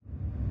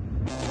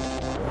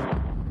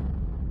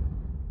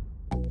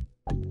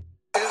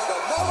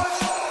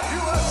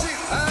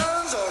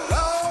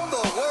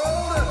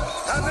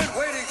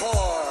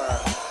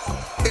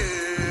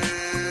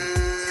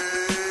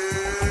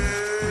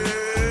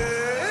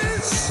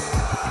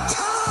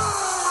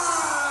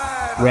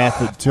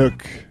Raph, it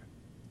took,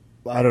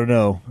 I don't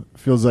know,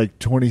 feels like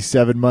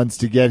 27 months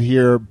to get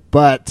here,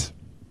 but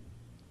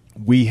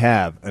we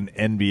have an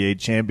NBA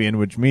champion,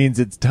 which means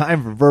it's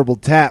time for Verbal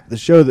Tap, the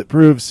show that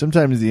proves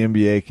sometimes the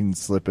NBA can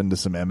slip into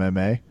some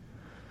MMA.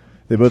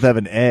 They both have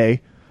an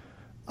A.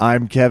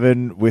 I'm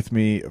Kevin. With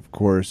me, of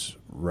course,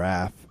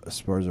 Raph.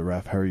 Esparza.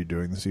 Raph, how are you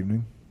doing this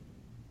evening?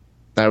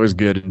 That was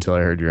good until I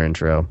heard your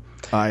intro.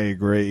 I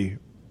agree.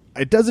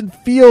 It doesn't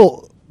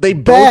feel They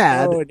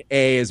bad. both know an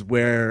A is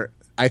where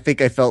I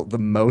think I felt the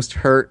most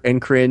hurt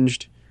and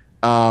cringed.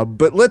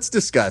 But let's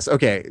discuss.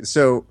 Okay,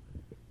 so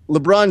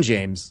LeBron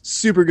James,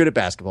 super good at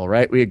basketball,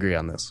 right? We agree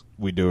on this.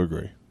 We do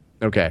agree.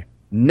 Okay.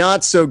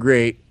 Not so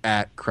great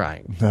at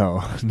crying.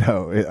 No.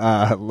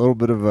 A little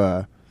bit of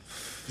a...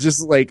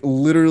 Just like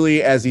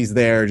literally as he's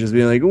there, just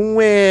being like,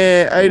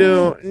 wah, I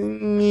don't...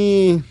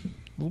 A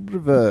little bit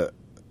of a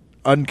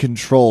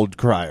uncontrolled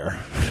crier.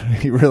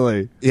 He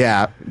really...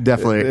 Yeah,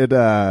 definitely.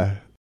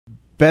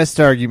 Best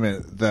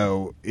argument,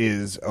 though,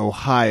 is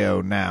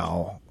Ohio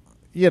now.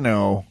 You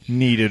know,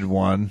 needed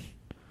one.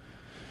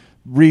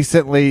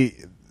 Recently,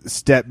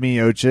 Step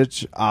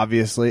Miocic,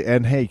 obviously.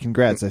 And hey,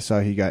 congrats. I saw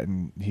he got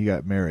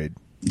married.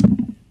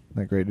 Isn't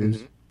that great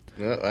news?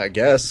 Mm-hmm. Well, I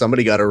guess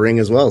somebody got a ring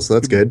as well, so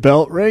that's good.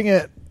 Belt ring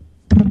it.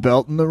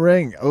 Belt in the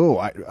ring. Oh,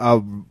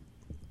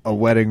 a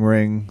wedding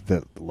ring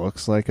that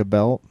looks like a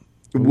belt.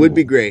 Would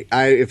be great.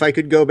 If I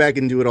could go back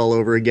and do it all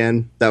over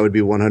again, that would be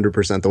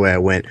 100% the way I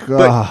went.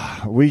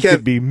 We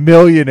could be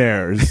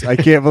millionaires. I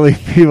can't believe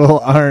people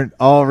aren't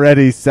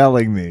already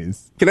selling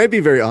these. Can I be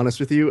very honest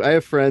with you? I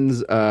have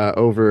friends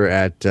over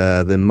at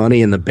the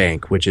Money in the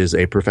Bank, which is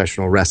a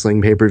professional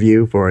wrestling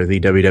pay-per-view for the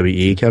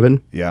WWE,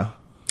 Kevin. Yeah.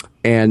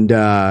 And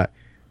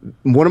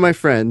one of my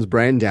friends,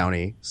 Brian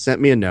Downey,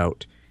 sent me a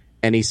note,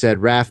 and he said,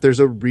 Raph, there's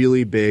a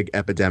really big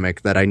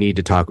epidemic that I need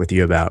to talk with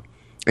you about.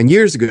 And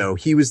years ago,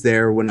 he was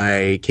there when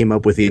I came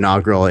up with the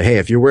inaugural, hey,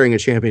 if you're wearing a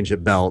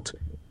championship belt,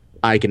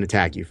 I can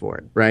attack you for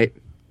it, right?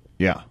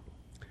 Yeah.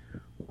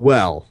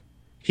 Well,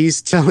 he's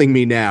telling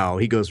me now,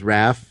 he goes,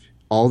 Raph,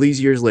 all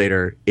these years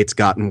later, it's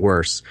gotten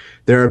worse.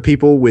 There are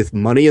people with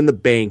Money in the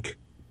Bank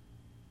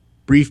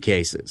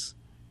briefcases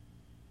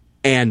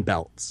and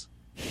belts.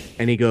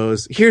 And he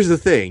goes, here's the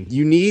thing.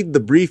 You need the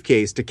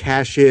briefcase to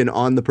cash in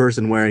on the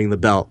person wearing the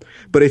belt.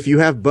 But if you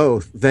have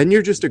both, then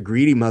you're just a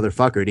greedy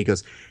motherfucker. And he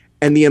goes,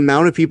 and the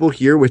amount of people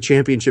here with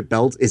championship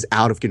belts is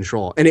out of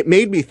control. And it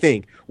made me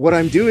think, what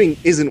I'm doing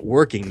isn't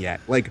working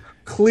yet. Like,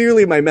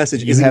 clearly my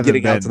message isn't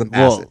getting out to the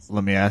masses. Well,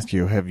 let me ask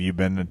you, have you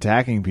been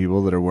attacking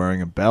people that are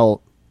wearing a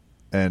belt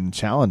and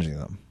challenging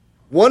them?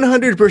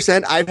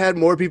 100%. I've had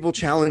more people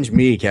challenge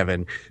me,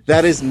 Kevin.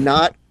 That is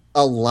not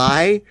a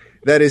lie.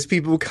 That is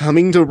people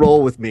coming to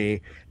roll with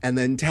me and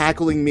then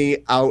tackling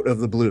me out of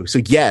the blue. So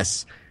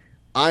yes,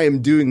 I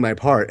am doing my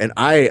part, and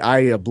I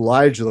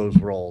oblige those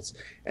rolls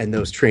and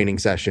those training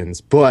sessions.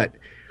 But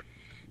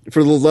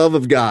for the love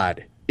of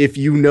God, if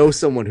you know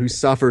someone who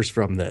suffers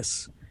from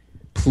this,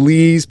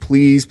 please,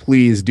 please,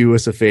 please do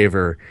us a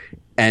favor.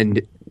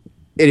 And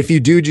if you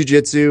do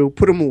jujitsu,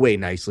 put them away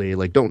nicely.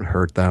 Like, don't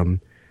hurt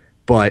them.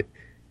 But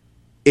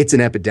it's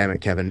an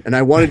epidemic, Kevin. And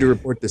I wanted to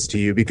report this to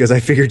you because I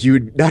figured you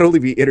would not only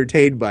be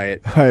entertained by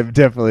it. I'm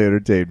definitely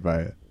entertained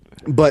by it.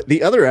 But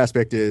the other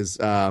aspect is,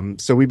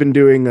 so we've been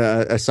doing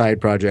a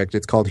side project.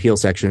 It's called Heel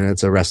Section.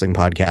 It's a wrestling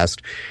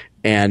podcast.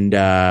 And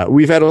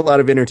we've had a lot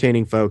of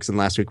entertaining folks. And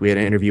last week we had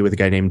an interview with a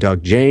guy named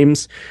Doug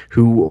James,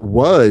 who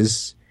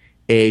was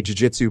a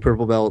jiu-jitsu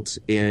purple belt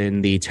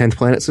in the 10th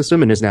Planet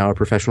System and is now a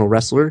professional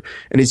wrestler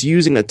and is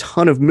using a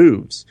ton of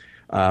moves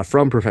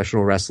from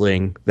professional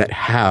wrestling that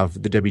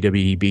have the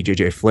WWE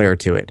BJJ flair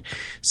to it.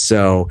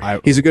 So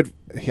he's a good...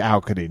 How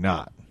could he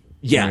not?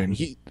 Yeah, I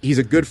mean, he's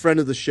a good friend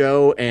of the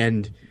show,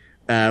 and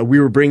we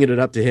were bringing it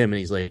up to him, and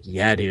he's like,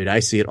 yeah, dude, I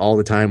see it all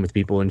the time with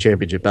people in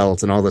championship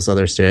belts and all this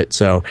other shit.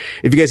 So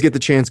if you guys get the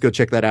chance, go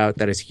check that out.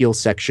 That is Heel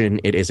Section.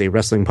 It is a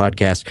wrestling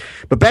podcast.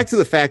 But back to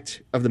the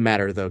fact of the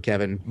matter, though,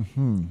 Kevin.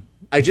 Mm-hmm.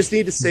 I just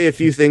need to say a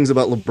few things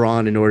about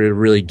LeBron in order to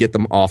really get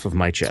them off of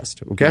my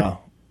chest, okay?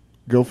 No.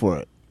 Go for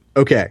it.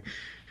 Okay.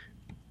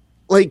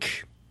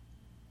 Like,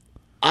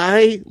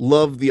 I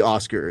love the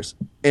Oscars,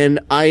 and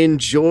I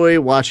enjoy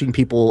watching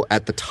people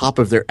at the top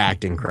of their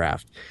acting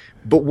craft.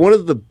 But one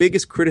of the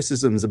biggest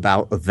criticisms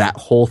about that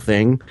whole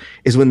thing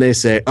is when they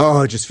say,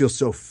 oh, it just feels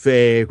so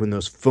fake when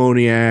those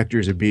phony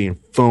actors are being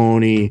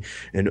phony.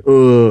 And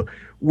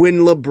when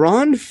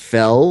LeBron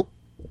fell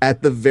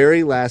at the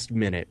very last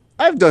minute,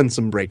 I've done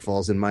some break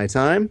falls in my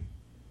time.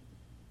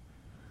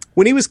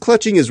 When he was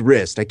clutching his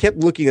wrist, I kept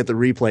looking at the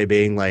replay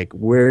being like,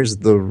 where's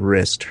the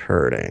wrist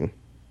hurting?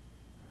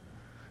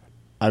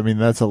 I mean,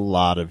 that's a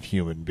lot of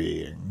human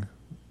being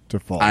to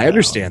fall I down.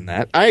 understand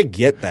that. I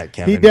get that,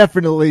 Kevin. He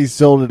definitely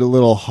sold it a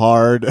little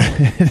hard.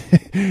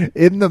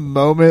 In the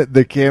moment,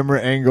 the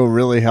camera angle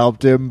really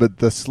helped him, but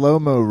the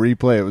slow-mo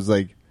replay, it was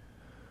like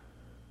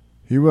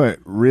he went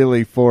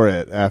really for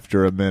it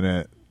after a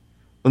minute.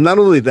 Well, not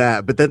only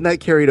that, but then that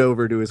carried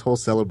over to his whole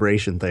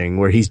celebration thing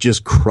where he's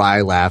just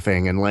cry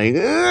laughing and like,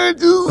 I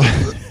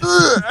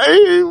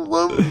I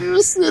love your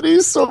city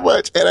so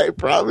much, and I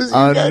promise you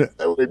guys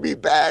I would be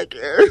back.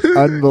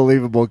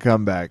 Unbelievable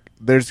comeback.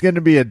 There's going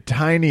to be a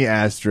tiny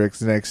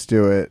asterisk next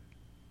to it.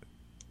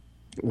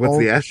 What's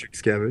the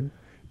asterisk, Kevin?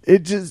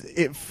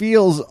 It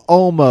feels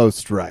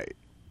almost right.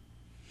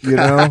 You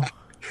know?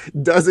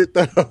 Does it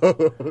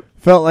though?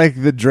 Felt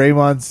like the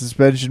Draymond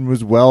suspension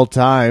was well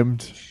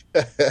timed.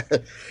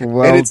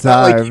 And it's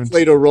not like he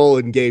played a role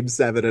in Game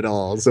 7 at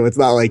all, so it's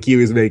not like he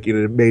was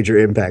making a major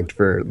impact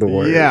for the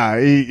Warriors. Yeah,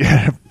 he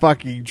had a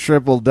fucking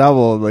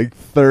triple-double, like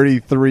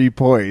 33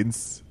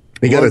 points.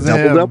 He got a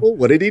double-double?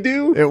 What did he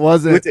do? It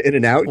wasn't. Went to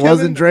In-N-Out, It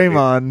wasn't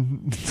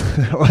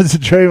Draymond. It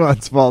wasn't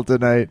Draymond's fault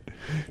tonight.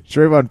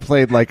 Draymond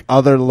played like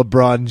other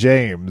LeBron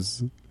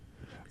James.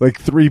 Like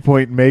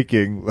three-point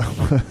making.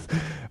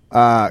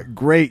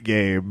 Great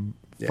game.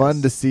 Yes.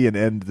 Fun to see an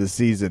end of the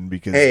season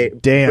because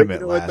damn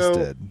it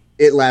lasted.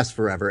 It lasts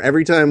forever.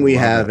 Every time we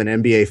have an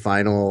NBA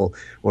final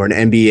or an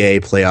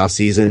NBA playoff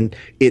season,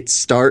 it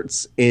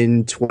starts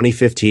in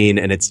 2015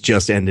 and it's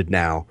just ended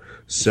now.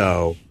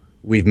 So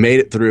we've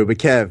made it through. But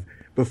Kev,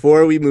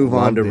 before we move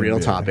on to real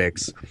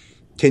topics,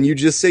 can you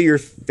just say your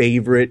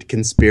favorite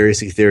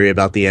conspiracy theory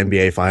about the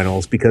NBA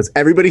finals? Because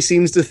everybody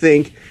seems to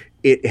think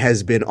it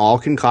has been all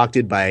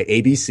concocted by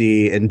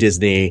ABC and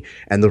Disney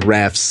and the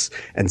refs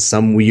and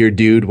some weird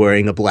dude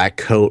wearing a black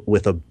coat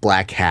with a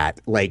black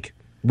hat. Like,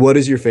 what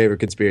is your favorite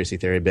conspiracy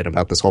theory been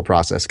about this whole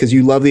process? Because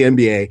you love the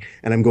NBA,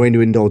 and I'm going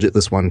to indulge it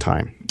this one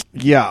time.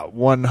 Yeah,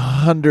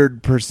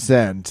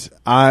 100%.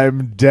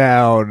 I'm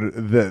down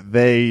that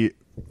they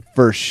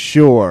for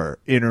sure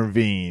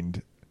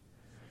intervened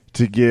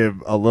to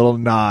give a little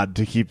nod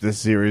to keep this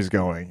series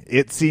going.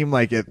 It seemed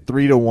like at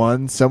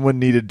 3-1, someone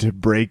needed to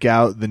break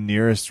out the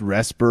nearest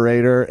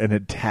respirator and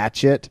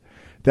attach it.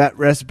 That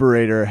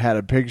respirator had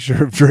a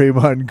picture of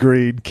Draymond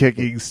Green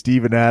kicking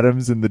Steven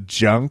Adams in the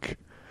junk.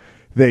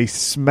 They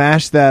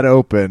smashed that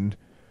open,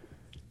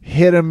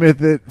 hit him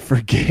with it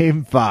for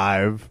Game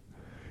 5,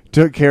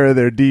 took care of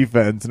their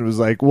defense, and it was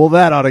like, well,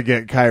 that ought to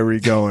get Kyrie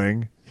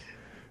going.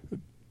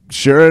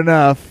 Sure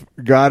enough,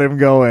 got him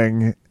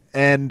going.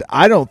 And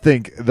I don't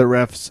think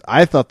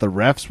I thought the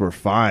refs were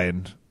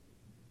fine.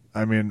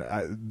 I mean,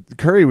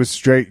 Curry was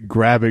straight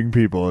grabbing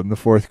people in the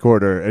fourth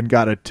quarter and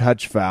got a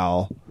touch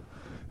foul.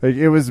 Like,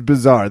 it was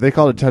bizarre. They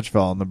called a touch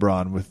foul on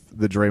LeBron with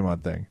the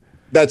Draymond thing.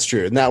 That's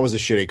true, and that was a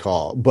shitty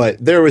call.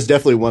 But there was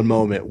definitely one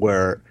moment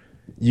where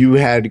you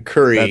had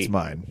Curry That's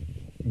mine.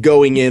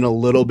 Going in a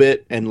little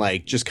bit and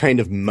like just kind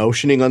of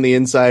motioning on the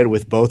inside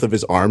with both of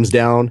his arms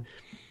down.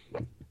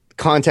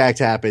 Contact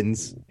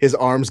happens, his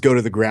arms go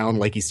to the ground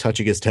like he's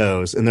touching his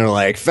toes, and they're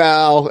like,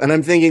 foul. And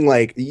I'm thinking,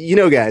 like, you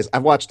know, guys,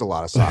 I've watched a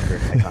lot of soccer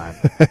in my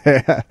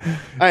time.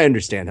 I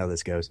understand how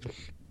this goes.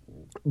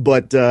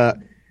 But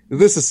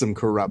this is some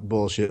corrupt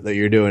bullshit that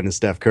you're doing to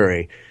Steph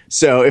Curry.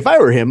 So if I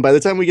were him, by the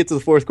time we get to the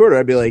fourth quarter,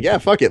 I'd be like, yeah,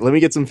 fuck it, let me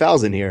get some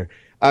fouls in here.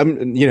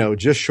 I'm,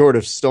 just short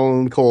of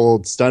stone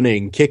cold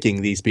stunning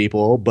kicking these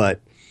people,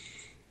 but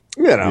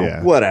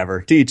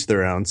whatever, to each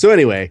their own. So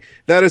anyway,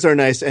 that is our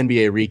nice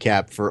NBA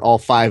recap for all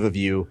 5 of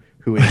you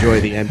who enjoy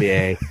the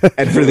NBA,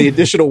 and for the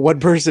additional one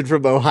person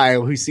from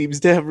Ohio who seems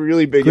to have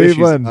really big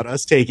issues about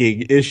us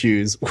taking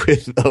issues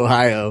with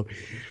Ohio.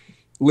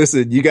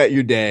 Listen, you got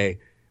your day,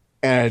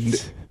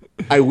 and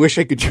I wish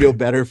I could feel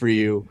better for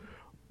you,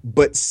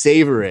 but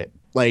savor it.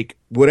 Like,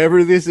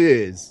 whatever this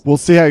is. We'll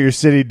see how your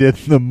city did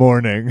in the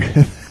morning.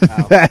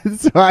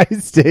 That's my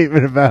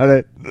statement about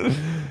it.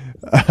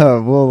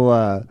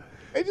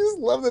 I just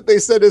love that they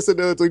sent us a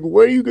note. It's like,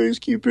 why do you guys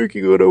keep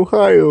picking on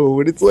Ohio?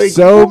 And it's like,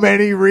 so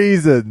many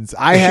reasons.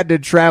 I had to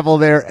travel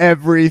there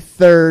every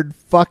third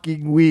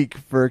fucking week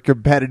for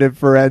competitive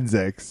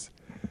forensics.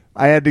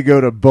 I had to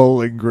go to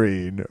Bowling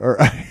Green,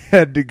 or I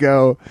had to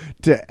go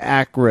to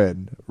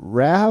Akron.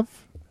 Akron.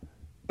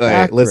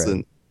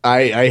 Listen,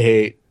 I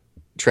hate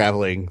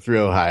traveling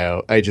through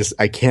Ohio. I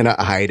cannot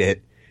hide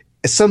it.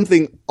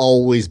 Something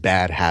always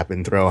bad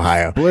happened through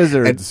Ohio.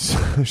 Blizzards.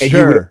 And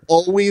you would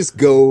always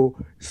go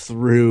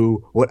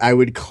through what I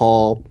would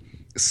call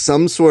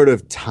some sort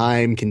of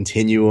time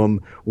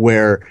continuum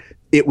where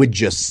it would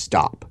just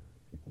stop.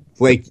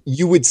 Like,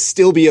 you would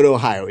still be in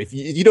Ohio. If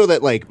you know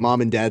that, like,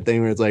 mom and dad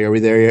thing where it's like, are we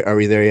there yet? Are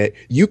we there yet?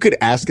 You could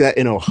ask that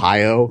in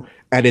Ohio,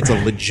 and it's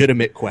a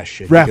legitimate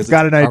question. Raph,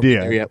 got an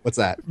idea. What's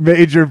that?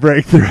 Major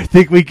breakthrough. I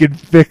think we can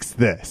fix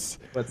this.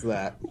 What's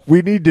that?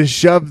 We need to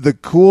shove the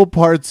cool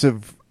parts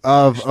of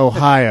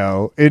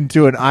Ohio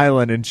into an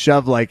island and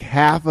shove like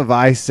half of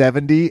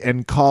I-70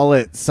 and call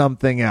it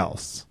something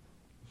else.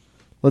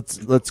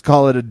 Let's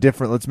call it a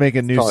different. Let's make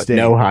a new state.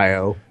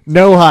 Nohio.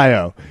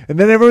 And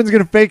then everyone's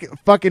gonna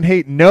fucking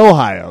hate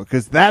Nohio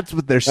because that's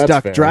what they're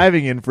stuck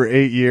driving in for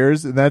 8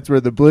 years, and that's where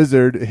the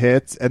blizzard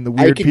hits and the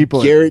weird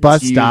people at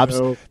bus stops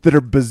that are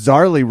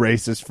bizarrely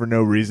racist for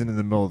no reason in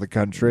the middle of the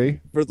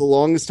country. For the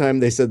longest time,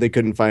 they said they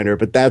couldn't find her,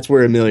 but that's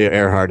where Amelia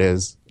Earhart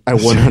is. I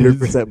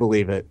 100%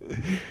 believe it.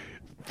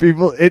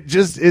 People, it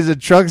just is a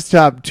truck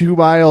stop 2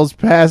 miles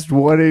past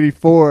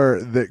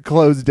 184 that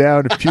closed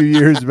down a few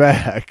years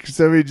back.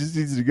 Somebody just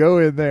needs to go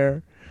in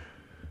there.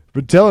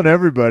 But telling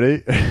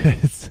everybody,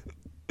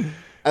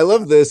 I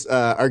love this.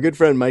 Our good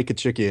friend Mike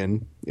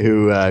Kachikian,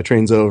 who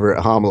trains over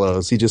at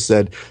Homelos, he just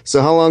said,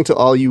 "So how long to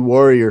all you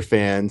Warrior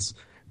fans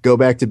go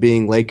back to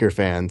being Laker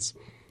fans?"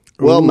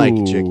 Well, Mike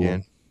Ooh.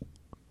 Kachikian,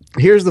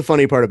 here's the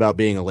funny part about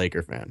being a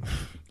Laker fan.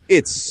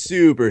 It's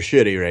super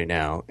shitty right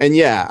now. And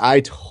yeah,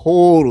 I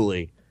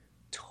totally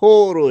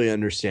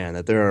understand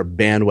that there are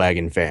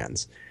bandwagon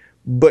fans.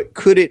 But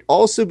could it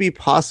also be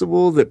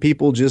possible that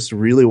people just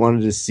really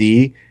wanted to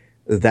see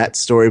that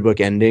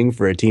storybook ending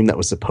for a team that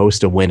was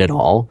supposed to win it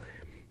all?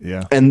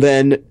 Yeah. And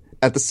then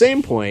at the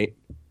same point,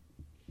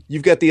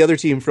 you've got the other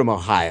team from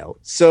Ohio.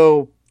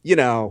 So, you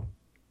know,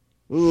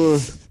 I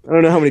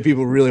don't know how many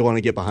people really want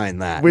to get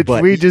behind that. Which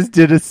but we just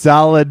did a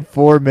solid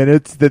 4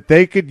 minutes that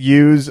they could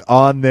use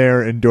on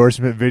their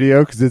endorsement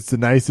video because it's the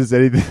nicest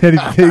anything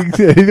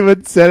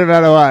anyone said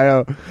about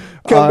Ohio.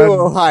 come to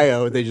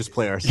Ohio, they just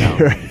play our sound.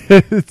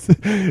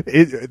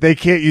 They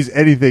can't use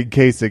anything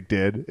Kasich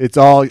did. It's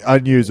all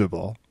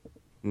unusable.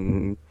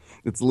 Mhm.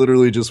 It's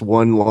literally just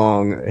one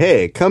long,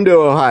 hey, come to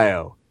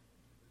Ohio.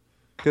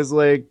 Because,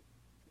 like,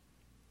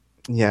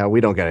 yeah,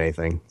 we don't got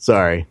anything.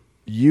 Sorry.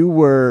 You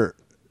were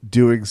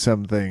doing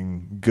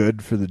something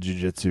good for the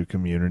jiu-jitsu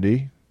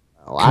community.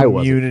 Well, I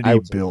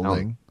was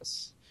building.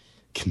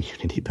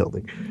 Community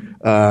building.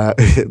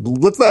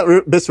 Let's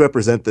not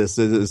misrepresent this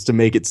as to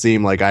make it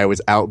seem like I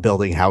was out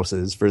building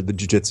houses for the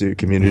jiu-jitsu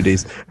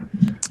communities.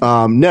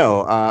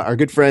 No, our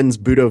good friends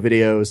Budo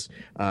Videos,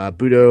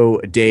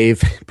 Budo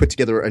Dave put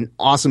together an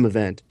awesome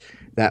event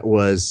that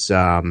was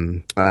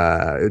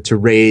to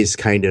raise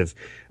kind of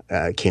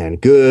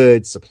canned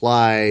goods,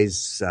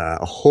 supplies,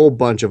 a whole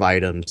bunch of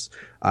items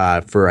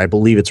for, I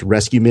believe it's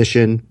Rescue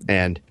Mission,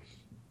 and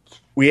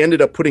we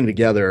ended up putting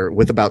together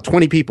with about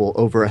 20 people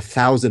over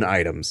 1,000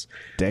 items.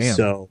 Damn.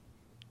 So,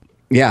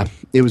 yeah,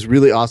 it was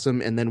really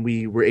awesome. And then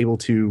we were able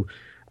to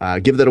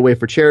give that away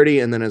for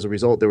charity. And then as a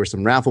result, there were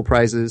some raffle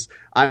prizes.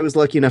 I was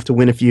lucky enough to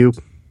win a few.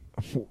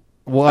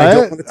 What? I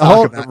don't want to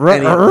talk about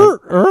any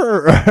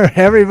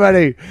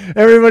of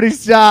Everybody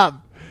stop.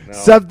 No.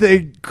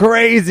 Something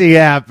crazy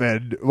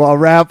happened while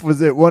Raph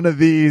was at one of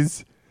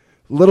these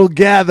little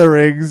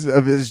gatherings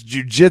of his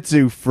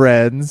jiu-jitsu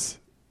friends.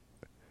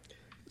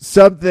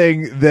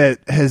 Something that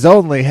has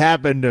only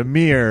happened a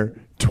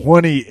mere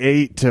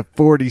 28 to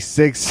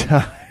 46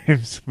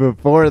 times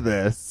before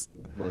this.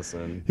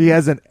 Listen. He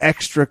has an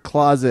extra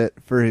closet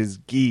for his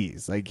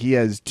gis. Like, he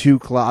has 2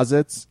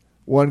 closets.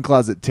 One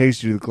closet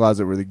takes you to the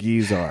closet where the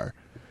gis are.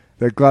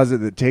 The closet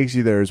that takes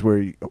you there is where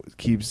he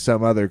keeps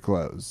some other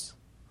clothes.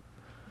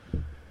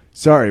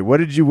 Sorry, what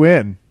did you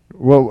win?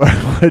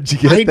 What did you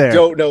get there? I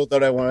don't know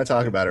that I want to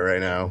talk about it right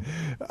now.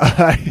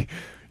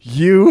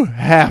 You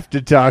have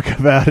to talk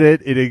about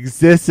it. It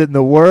exists in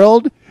the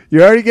world.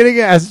 You're already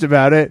getting asked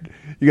about it.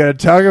 You got to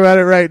talk about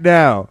it right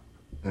now.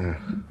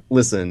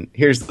 Listen,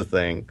 here's the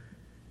thing.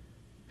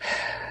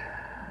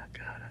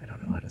 God, I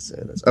don't know how to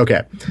say this.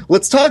 Okay,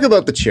 let's talk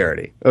about the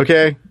charity,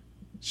 okay?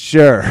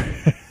 Sure.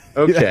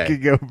 Okay. I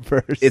can go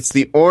first. It's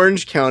the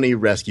Orange County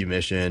Rescue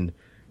Mission.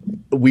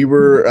 We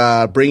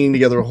were bringing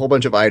together a whole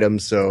bunch of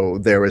items, so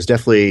there was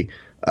definitely...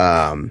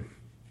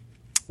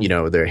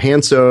 their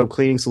hand soap,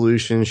 cleaning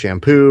solution,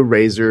 shampoo,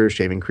 razor,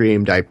 shaving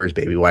cream, diapers,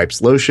 baby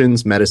wipes,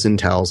 lotions, medicine,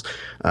 towels,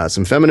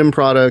 some feminine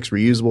products,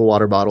 reusable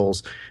water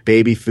bottles,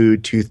 baby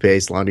food,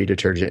 toothpaste, laundry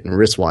detergent, and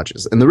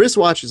wristwatches. And the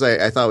wristwatches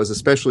I thought was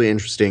especially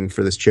interesting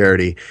for this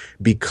charity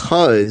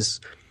because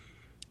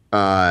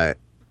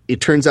it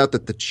turns out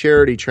that the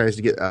charity tries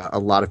to get a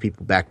lot of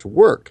people back to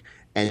work.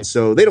 And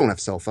so they don't have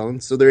cell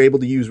phones, so they're able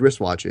to use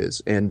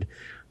wristwatches. And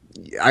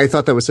I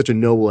thought that was such a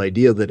noble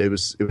idea that it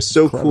was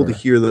so Clever. cool to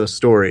hear those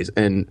stories.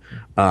 And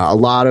a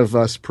lot of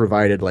us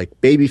provided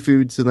like baby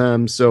food to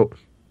them. So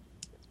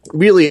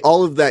really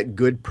all of that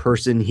good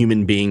person,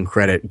 human being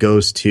credit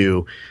goes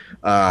to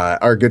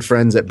our good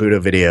friends at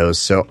Budo Videos.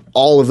 So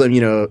all of them,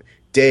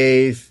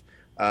 Dave,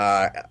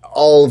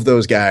 all of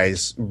those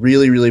guys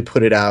really, really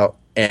put it out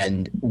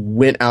and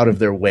went out of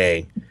their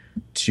way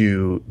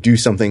to do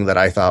something that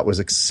I thought was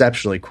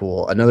exceptionally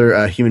cool.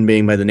 Another human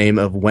being by the name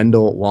of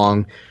Wendell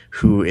Wong,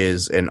 who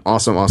is an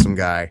awesome, awesome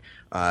guy.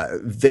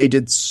 They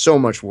did so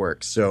much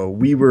work. So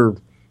we were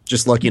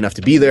just lucky enough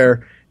to be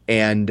there.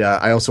 And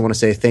I also want to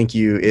say thank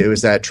you. It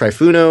was at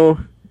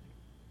Trifuno.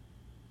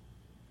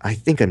 I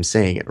think I'm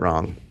saying it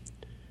wrong.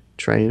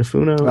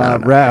 Trifuno?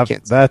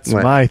 Raph, that's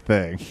my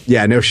thing.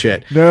 Yeah, no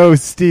shit. No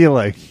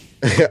stealing.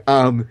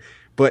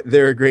 But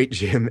they're a great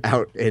gym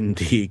out in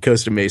the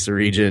Costa Mesa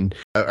region.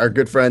 Our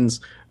good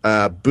friends,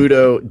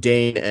 Budo,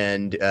 Dane,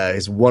 and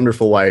his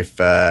wonderful wife,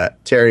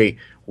 Terry,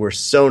 were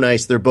so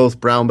nice. They're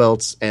both brown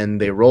belts, and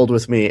they rolled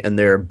with me, and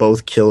they're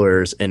both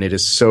killers, and it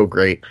is so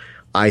great.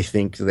 I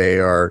think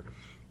they're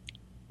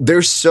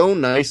so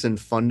nice and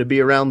fun to be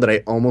around that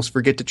I almost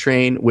forget to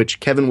train, which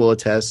Kevin will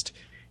attest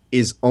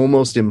is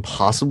almost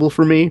impossible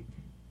for me.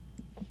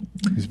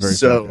 He's very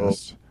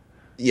focused.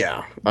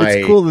 Yeah,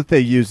 it's cool that they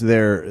use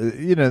their,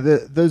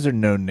 those are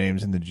known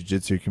names in the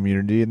jiu-jitsu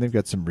community, and they've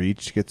got some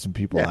reach to get some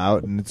people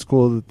out, and it's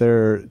cool that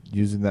they're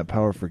using that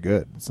power for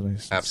good. It's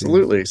nice.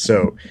 Absolutely.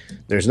 So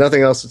there's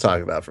nothing else to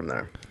talk about from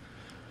there.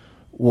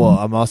 Well,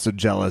 I'm also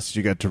jealous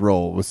you got to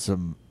roll with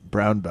some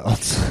brown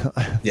belts.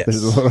 Yes.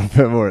 There's a little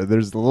bit more.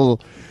 There's a little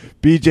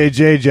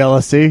BJJ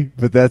jealousy,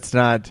 but that's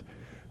not.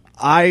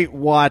 I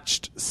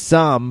watched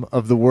some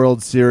of the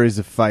World Series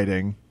of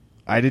Fighting.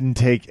 I didn't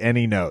take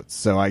any notes,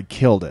 so I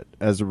killed it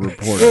as a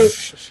reporter.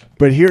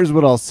 But here's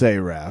what I'll say,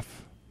 Raph.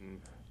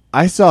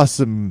 I saw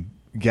some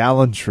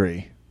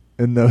gallantry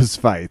in those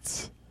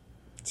fights.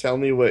 Tell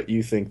me what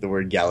you think the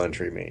word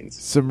gallantry means.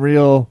 Some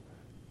real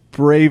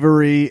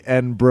bravery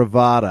and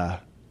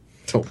bravada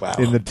Oh, wow.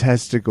 in the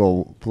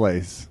testicle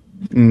place.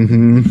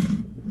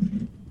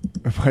 Mm-hmm.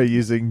 Am I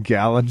using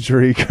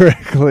gallantry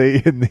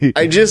correctly in the?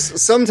 I just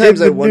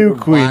sometimes in the I wonder new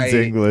Queen's why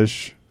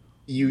English.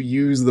 you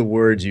use the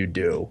words you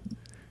do.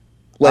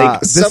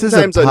 Like This is a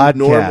sometimes podcast,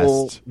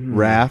 normal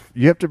Raph.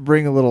 You have to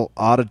bring a little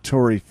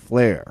auditory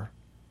flair.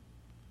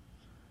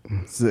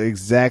 It's the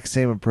exact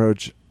same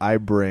approach I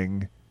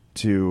bring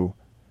to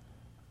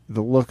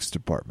the looks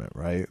department,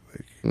 right?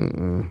 Like,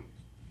 I'm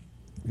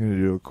gonna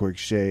do a quick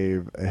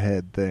shave, a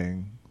head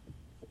thing.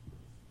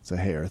 It's a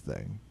hair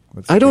thing.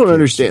 I don't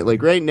understand.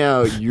 Like right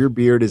now, your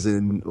beard is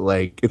in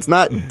like it's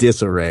not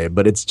disarray,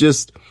 but it's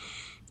in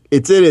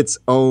its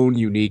own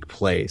unique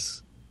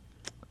place.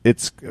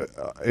 It's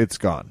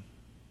gone.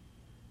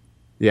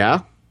 Yeah.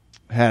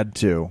 Had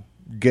to.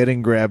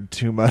 Getting grabbed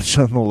too much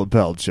on the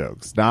lapel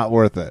chokes. Not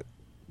worth it.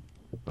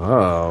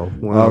 Oh,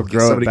 well, I'll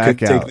grow it somebody back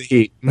could out. take the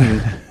heat.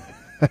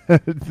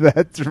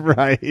 That's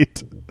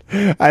right.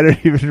 I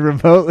don't even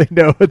remotely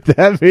know what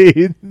that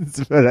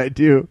means, but I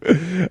do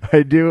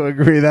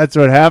agree that's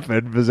what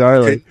happened,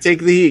 bizarrely. Take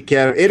the heat,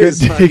 Kevin. It Could is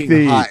take fucking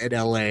the hot in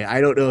LA. I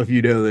don't know if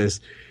you know this.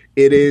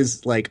 It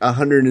is like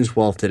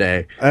 112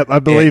 today. I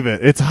believe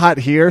it. It's hot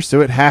here, so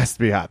it has to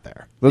be hot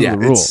there. Those Yeah, are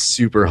the rules. it's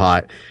super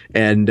hot.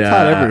 And It's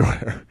hot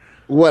everywhere.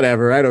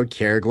 whatever. I don't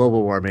care.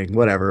 Global warming,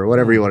 whatever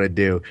you want to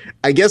do.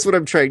 I guess what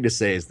I'm trying to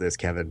say is this,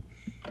 Kevin.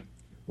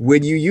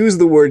 When you use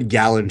the word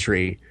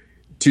gallantry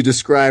to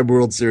describe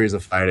World Series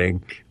of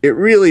Fighting, it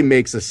really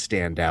makes us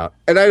stand out.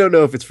 And I don't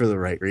know if it's for the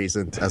right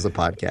reasons as a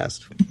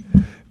podcast.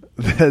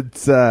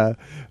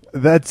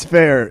 That's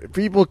fair.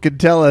 People can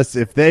tell us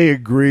if they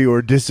agree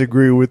or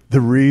disagree with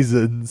the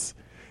reasons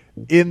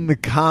in the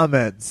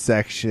comments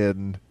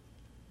section.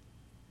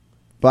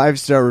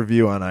 5-star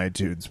review on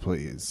iTunes,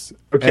 please.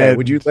 Okay, And-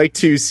 would you like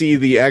to see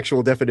the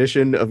actual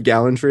definition of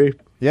gallantry?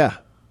 Yeah.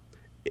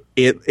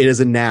 It is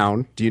a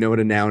noun. Do you know what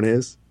a noun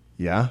is?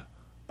 Yeah.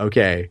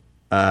 Okay.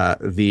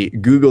 The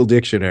Google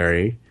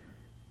Dictionary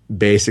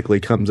basically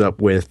comes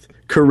up with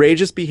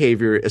courageous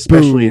behavior,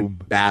 especially in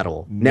Boom.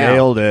 battle. Now,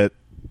 Nailed it.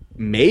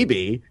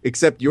 maybe,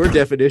 except your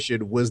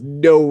definition was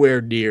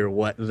nowhere near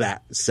what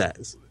that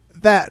says.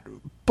 That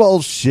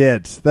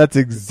bullshit. That's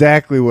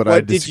exactly what I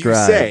What did you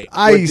described. say? What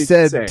I did you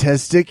said say?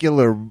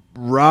 testicular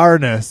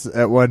rareness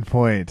at one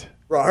point.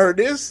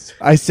 Hardest?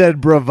 I said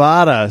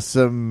bravada,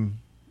 some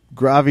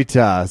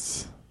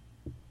gravitas.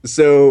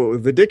 So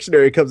the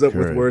dictionary comes up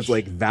with Courage. words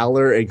like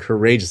valor and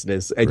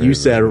courageousness, and you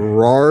said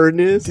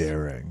rareness.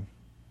 Daring.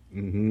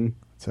 Mm-hmm.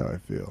 That's how I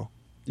feel.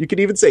 You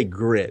could even say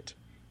grit.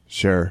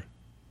 Sure.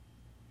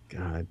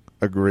 God.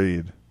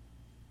 Agreed.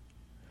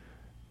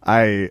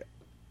 I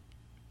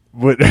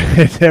would.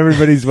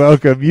 Everybody's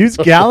welcome. Use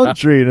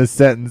gallantry in a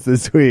sentence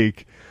this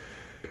week.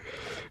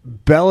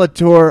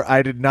 Bellator,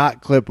 I did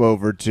not clip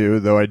over to,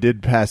 though I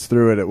did pass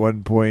through it at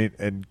one point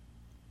and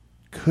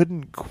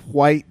couldn't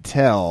quite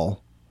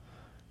tell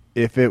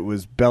if it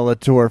was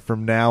Bellator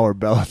from now or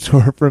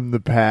Bellator from the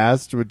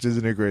past, which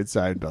isn't a great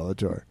sign,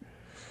 Bellator.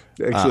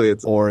 Actually,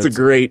 it's a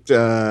great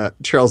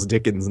Charles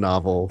Dickens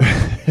novel.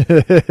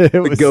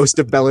 The ghost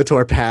of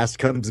Bellator past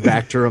comes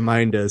back to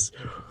remind us.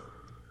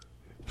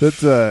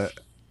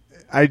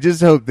 I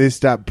just hope they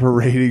stop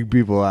parading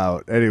people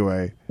out.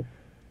 Anyway,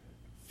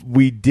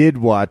 we did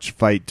watch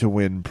Fight to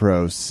Win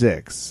Pro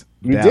 6.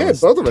 We did.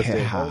 Both of us did.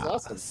 That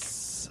was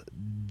awesome.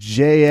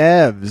 Jay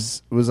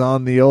Evs was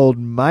on the old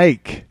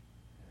mic.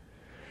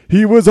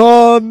 He was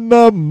on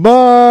the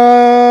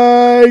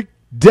mic.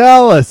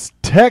 Dallas,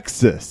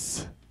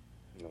 Texas.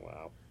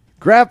 Wow.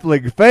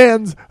 Grappling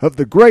fans of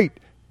the great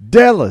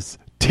Dallas,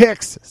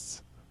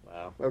 Texas.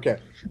 Wow. Okay.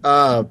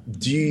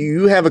 Do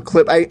you have a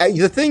clip?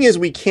 The thing is,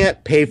 we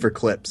can't pay for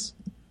clips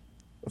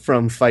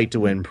from Fight to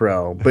Win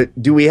Pro, but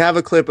do we have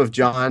a clip of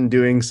John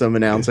doing some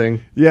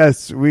announcing?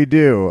 Yes, we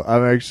do.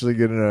 I'm actually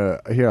going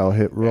to... Here, I'll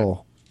hit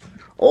roll.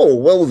 Oh,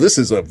 well, this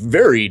is a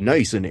very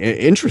nice and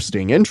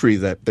interesting entry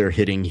that they're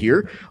hitting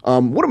here.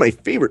 One of my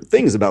favorite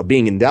things about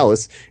being in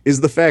Dallas is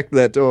the fact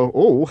that,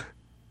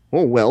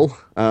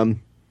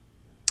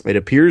 it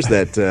appears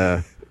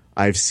that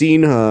I've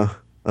seen a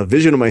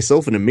vision of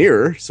myself in a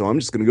mirror, so I'm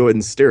just going to go ahead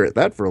and stare at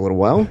that for a little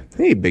while.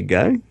 Hey, big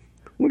guy,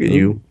 look at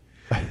you.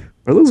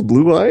 Are those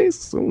blue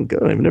eyes? Oh,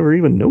 God, I've never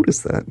even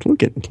noticed that.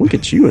 Look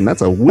at you, and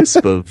that's a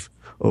wisp of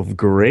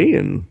gray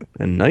and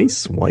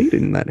nice white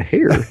in that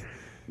hair.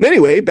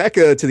 Anyway, back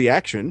to the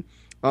action.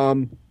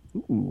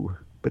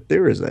 But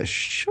there is a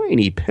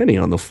shiny penny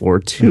on the floor,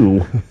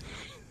 too.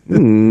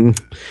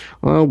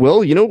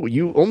 Well,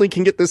 you only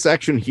can get this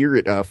action here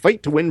at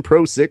Fight to Win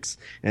Pro 6.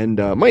 And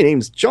my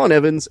name's John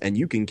Evans, and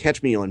you can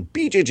catch me on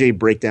BJJ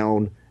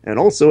Breakdown and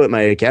also at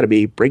my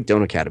academy,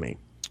 Breakdown Academy.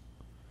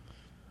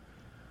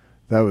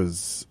 That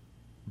was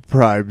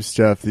prime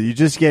stuff that you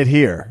just get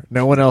here.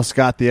 No one else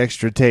got the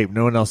extra tape.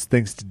 No one else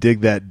thinks to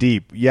dig that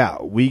deep.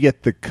 Yeah, we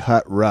get the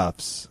cut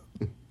roughs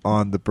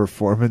on the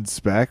performance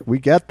spec. We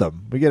get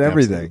them. We get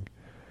everything. Absolutely.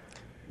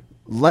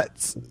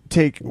 Let's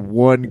take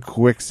one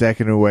quick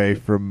second away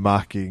from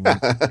mocking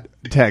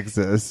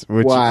Texas,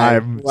 which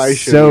I'm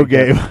so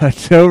gay on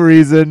no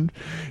reason.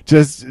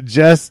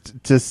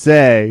 Just to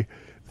say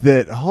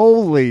that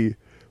holy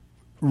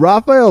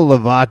Rafael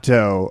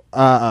Lovato,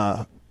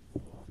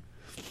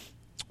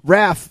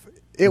 Raph,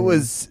 it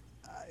was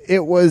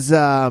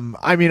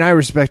I mean, I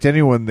respect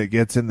anyone that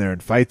gets in there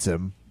and fights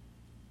him.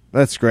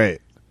 That's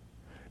great.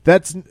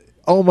 That's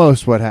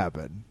almost what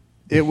happened.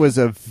 It was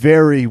a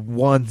very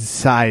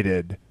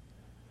one-sided,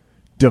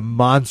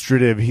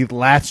 demonstrative. He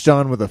latched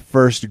on with a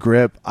first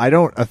grip. I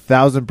don't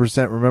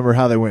 1,000% remember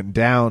how they went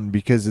down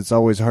because it's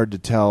always hard to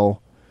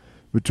tell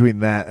between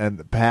that and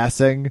the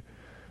passing.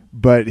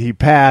 But he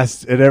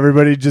passed, and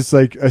everybody just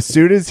like, as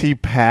soon as he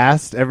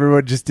passed,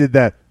 everyone just did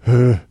that,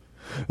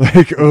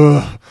 like,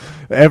 ugh.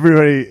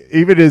 Everybody,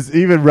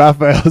 even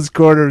Rafael's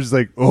corner is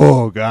like,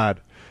 oh God,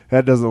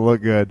 that doesn't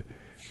look good.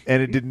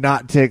 And it did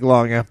not take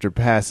long after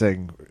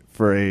passing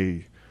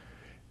and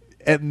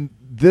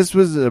this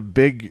was the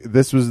big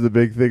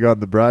thing on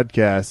the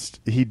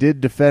broadcast. He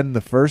did defend the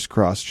first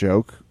cross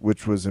choke,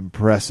 which was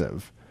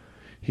impressive.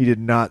 He did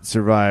not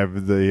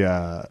survive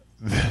the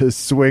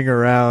swing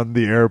around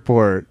the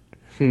airport.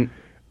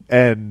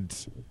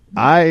 And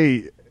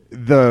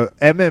the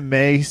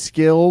MMA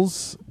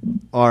skills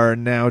are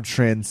now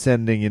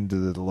transcending into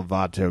the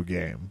Lovato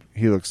game.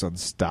 He looks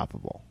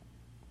unstoppable.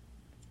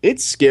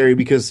 It's scary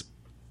because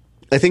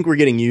I think we're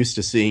getting used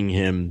to seeing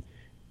him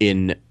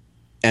in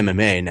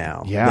MMA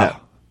now. Yeah.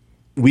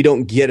 We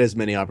don't get as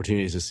many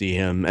opportunities to see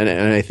him. And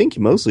I think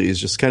mostly he's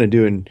just kind of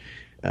doing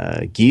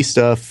gi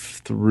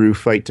stuff through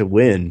Fight to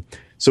Win.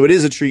 So it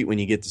is a treat when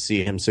you get to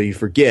see him. So you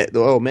forget,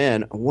 oh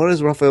man, what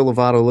does Rafael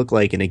Lovato look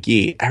like in a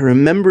gi? I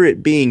remember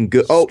it being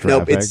good. Oh,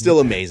 nope, it's still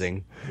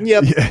amazing.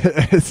 Yep.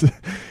 Yeah,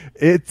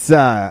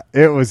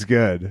 it was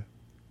good.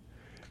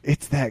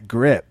 It's that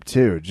grip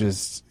too.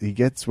 Just he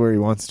gets where he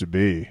wants to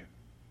be.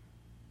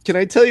 Can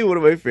I tell you one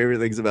of my favorite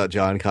things about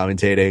John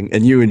commentating,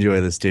 and you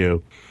enjoy this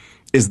too,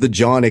 is the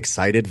John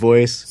excited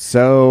voice.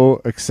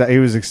 So excited. He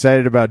was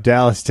excited about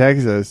Dallas,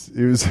 Texas.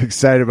 He was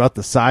excited about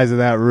the size of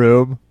that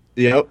room.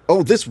 Yeah.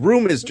 Oh, this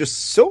room is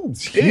just so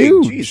big.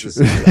 Huge.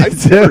 Jesus.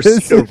 I've never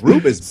seen a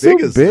room as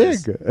big as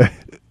this. Big.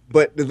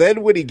 But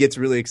then when he gets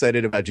really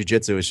excited about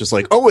jiu-jitsu, it's just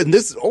like, oh, and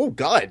this, oh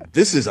God,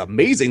 this is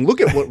amazing.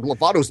 Look at what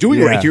Lovato's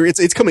doing right here.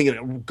 It's coming in.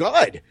 Oh,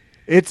 God.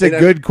 It's a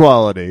good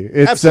quality.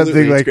 It's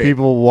something like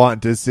people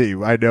want to see.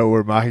 I know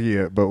we're mocking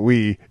it, but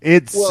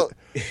it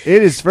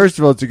is, first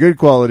of all, it's a good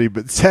quality.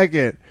 But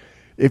second,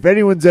 if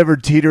anyone's ever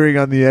teetering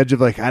on the edge of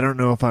like, I don't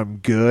know if I'm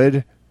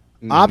good,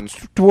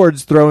 opt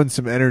towards throwing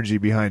some energy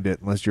behind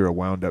it unless you're a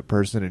wound up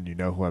person and you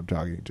know who I'm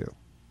talking to.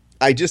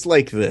 I just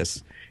like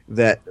this,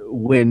 that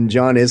when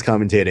John is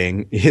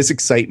commentating, his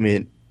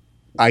excitement,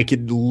 I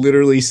could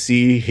literally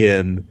see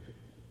him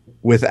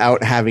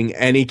without having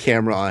any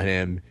camera on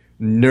him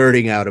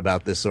nerding out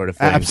about this sort of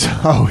thing.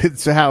 Absolutely.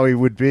 It's how he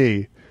would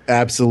be.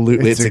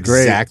 Absolutely. It's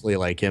exactly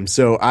like him.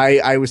 So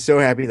I was so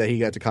happy that he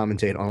got to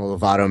commentate on a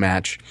Lovato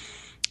match.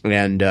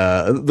 And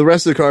the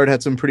rest of the card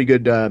had some pretty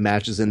good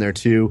matches in there,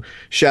 too.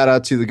 Shout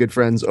out to the good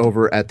friends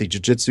over at the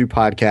Jiu-Jitsu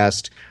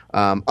podcast.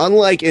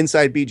 Unlike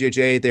Inside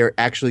BJJ, they're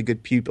actually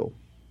good people.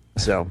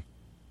 So,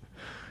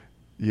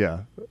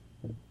 yeah.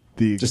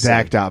 The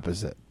exact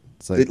opposite.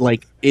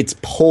 It's it's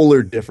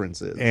polar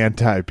differences.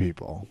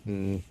 Anti-people.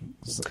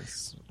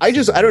 I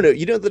don't know.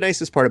 You know, the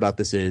nicest part about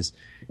this is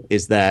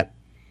that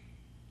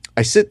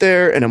I sit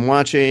there and I'm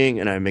watching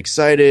and I'm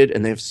excited,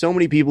 and they have so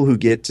many people who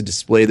get to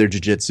display their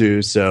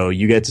jiu-jitsu. So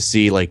you get to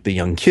see like the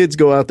young kids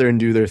go out there and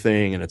do their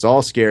thing, and it's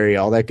all scary,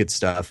 all that good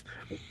stuff.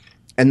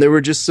 And there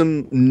were just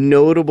some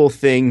notable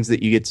things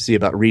that you get to see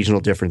about regional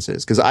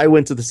differences. Because I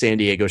went to the San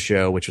Diego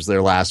show, which was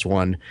their last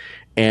one,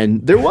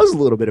 and there was a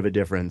little bit of a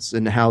difference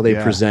in how they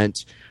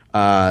present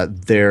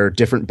their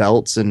different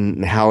belts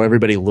and how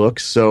everybody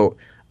looks. So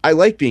I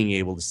like being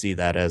able to see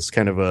that as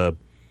kind of a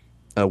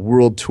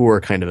world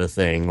tour kind of a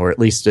thing, or at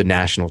least a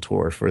national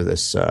tour for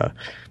this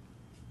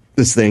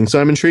thing.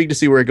 So I'm intrigued to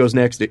see where it goes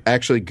next. It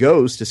actually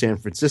goes to San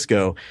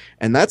Francisco,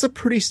 and that's a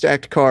pretty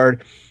stacked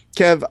card.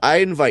 Kev, I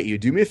invite you,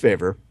 do me a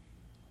favor.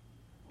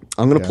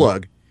 I'm going to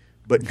plug,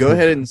 but go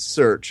ahead and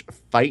search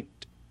Fight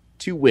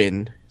to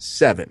Win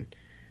 7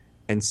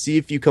 and see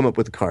if you come up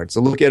with a card.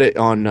 So look at it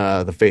on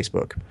the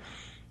Facebook.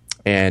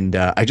 And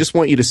I just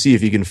want you to see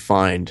if you can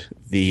find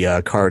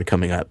the card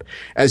coming up.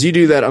 As you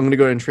do that, I'm going to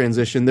go ahead and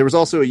transition. There was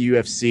also a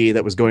UFC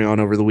that was going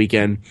on over the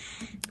weekend.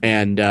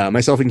 And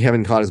myself and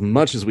Kevin caught as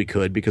much as we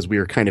could because we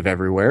were kind of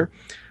everywhere.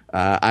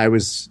 I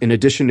was, in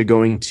addition to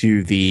going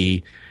to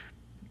the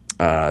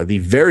the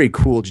very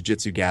cool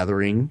Jiu-Jitsu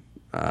Gathering,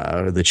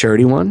 the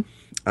charity one.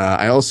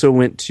 I also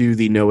went to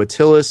the Noah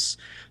Tillis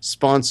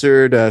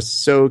sponsored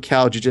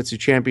SoCal Jiu-Jitsu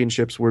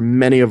Championships, where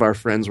many of our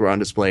friends were on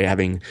display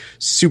having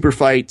super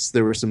fights.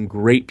 There were some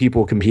great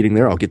people competing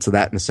there. I'll get to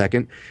that in a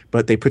second.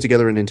 But they put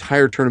together an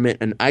entire tournament,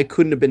 and I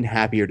couldn't have been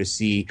happier to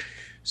see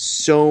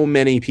so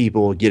many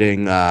people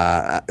getting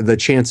the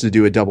chance to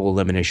do a double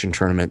elimination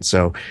tournament.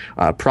 So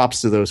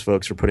props to those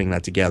folks for putting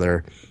that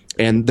together.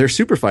 And their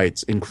super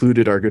fights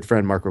included our good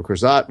friend Marco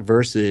Cruzat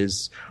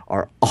versus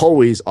our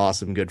always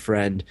awesome good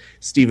friend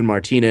Steven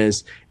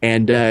Martinez.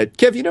 And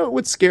Kev, you know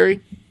what's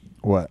scary?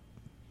 What?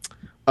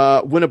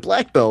 When a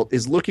black belt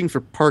is looking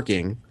for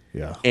parking,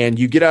 and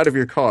you get out of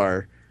your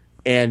car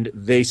and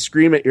they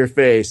scream at your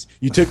face,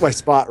 "You took my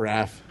spot,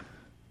 Raph."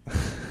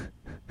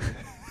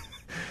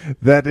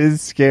 That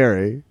is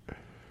scary.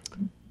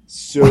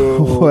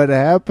 So what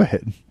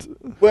happened?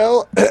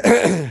 Well,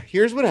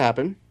 here's what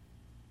happened.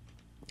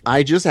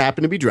 I just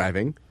happen to be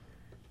driving.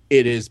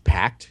 It is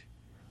packed,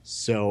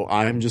 so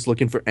I'm just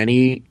looking for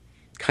any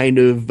kind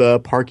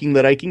of parking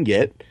that I can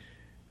get.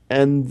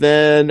 And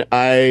then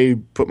I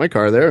put my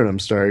car there, and I'm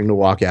starting to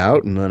walk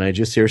out, and then I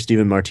just hear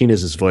Steven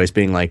Martinez's voice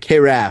being like, "Hey,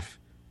 Raph,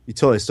 you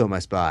totally stole my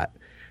spot."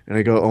 And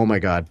I go, "Oh, my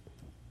God.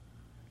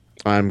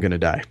 I'm going to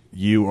die."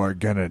 You are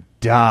going to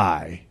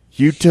die.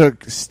 You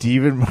took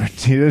Steven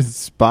Martinez's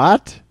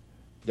spot?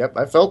 Yep,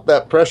 I felt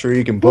that pressure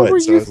you can put. What were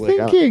you I was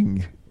thinking?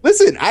 Like, oh.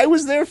 Listen, I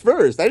was there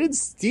first. I didn't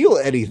steal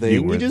anything.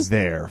 You were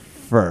there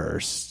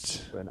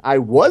first. I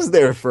was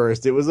there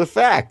first. It was a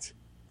fact.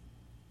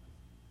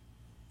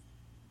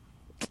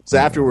 So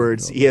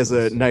afterwards, he has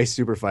a nice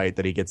super fight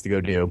that he gets to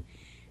go do.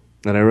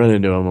 And I run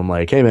into him. I'm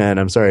like, "Hey, man,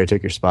 I'm sorry I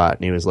took your spot."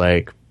 And he was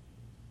like,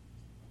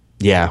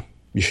 "Yeah,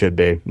 you should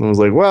be." And I was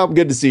like, "Well,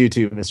 good to see you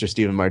too, Mr.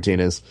 Steven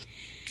Martinez."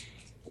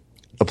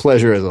 A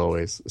pleasure as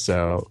always.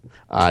 So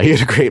he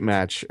had a great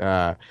match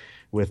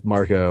with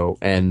Marco.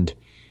 And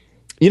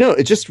you know,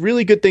 it's just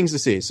really good things to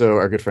see. So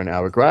our good friend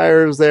Albert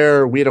Grier was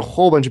there. We had a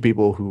whole bunch of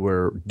people who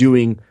were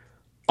doing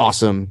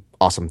awesome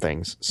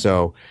things.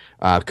 So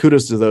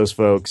kudos to those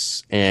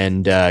folks.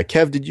 And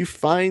Kev, did you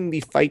find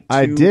the fight?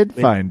 I did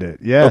find it.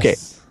 Yes. Okay.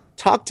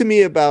 Talk to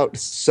me about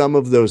some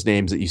of those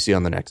names that you see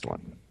on the next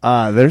one.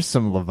 There's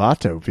some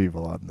Lovato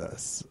people on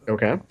this.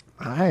 Okay.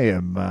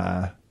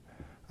 I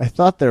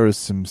thought there was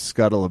some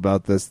scuttle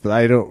about this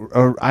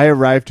that I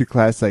arrived to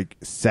class like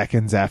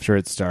seconds after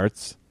it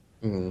starts.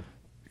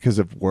 Because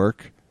of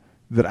work,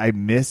 that I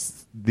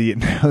missed the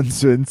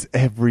announcements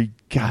every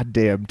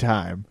goddamn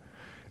time.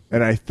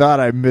 And I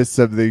thought I missed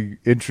something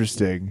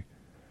interesting.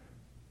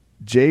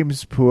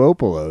 James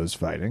Puopolo is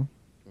fighting.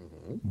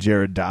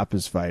 Jared Dopp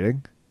is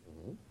fighting.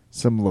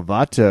 Some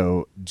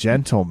Lovato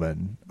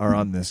gentlemen are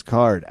on this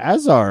card,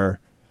 as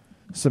are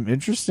some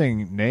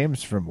interesting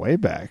names from way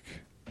back.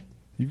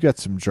 You've got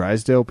some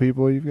Drysdale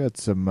people. You've got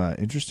some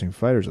interesting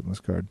fighters on this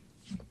card.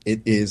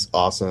 It is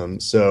awesome.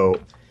 So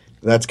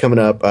that's coming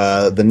up.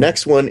 The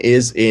next one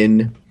is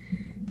in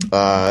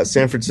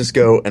San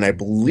Francisco, and I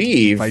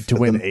believe Fight to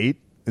Win 8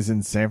 is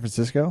in San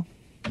Francisco?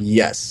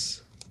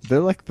 Yes.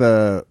 They're like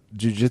the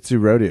Jiu-Jitsu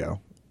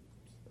rodeo.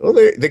 Well,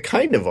 they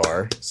kind of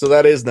are. So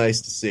that is nice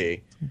to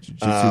see.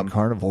 Jiu-Jitsu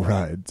carnival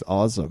rides.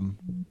 Awesome.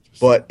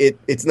 But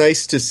it's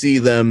nice to see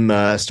them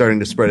starting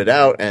to spread it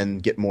out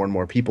and get more and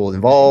more people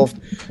involved.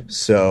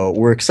 So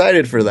we're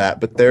excited for that.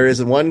 But there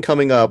is one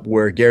coming up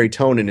where Gary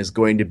Tonin is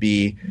going to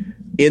be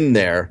in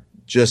there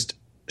just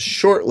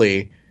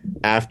shortly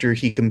after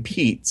he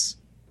competes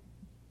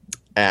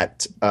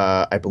at,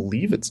 I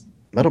believe it's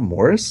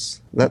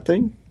Metamoris, that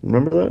thing?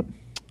 Remember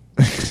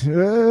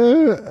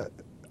that?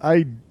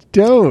 I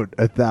don't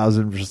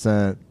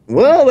 1,000%.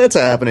 Well, that's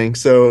happening.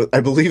 So I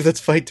believe that's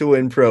Fight to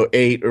Win Pro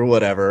 8 or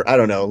whatever. I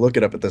don't know. Look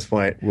it up at this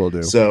point. Will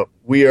do. So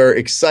we are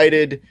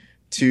excited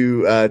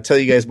to tell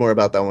you guys more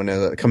about that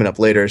one coming up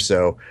later.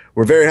 So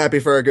we're very happy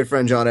for our good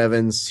friend John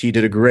Evans. He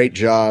did a great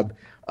job.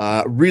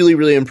 Really,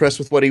 really impressed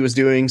with what he was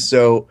doing.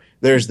 So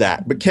there's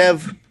that. But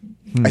Kev,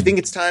 I think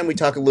it's time we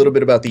talk a little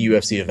bit about the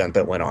UFC event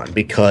that went on,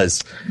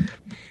 because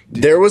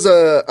there was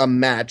a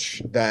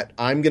match that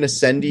I'm going to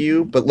send to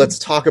you, but let's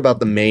talk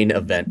about the main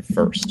event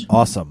first.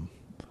 Awesome.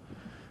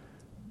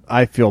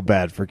 I feel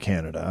bad for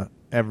Canada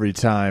every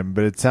time,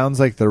 but it sounds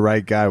like the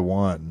right guy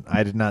won.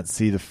 I did not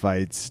see the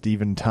fight.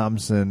 Stephen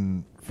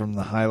Thompson from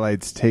the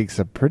highlights takes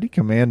a pretty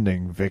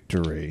commanding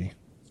victory.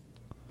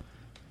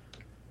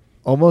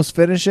 Almost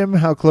finish him?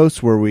 How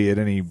close were we at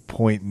any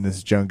point in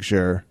this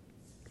juncture?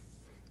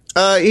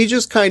 He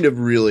just kind of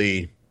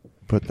really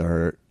put the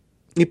hurt.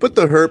 He put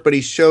the hurt, but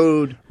he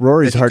showed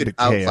Rory's that he hard could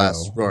to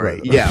outlast KO. Rory.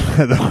 Right. Yeah.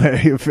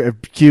 The way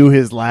cue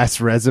his last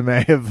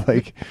resume of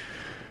like,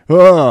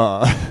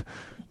 oh,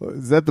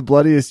 is that the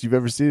bloodiest you've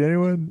ever seen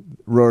anyone?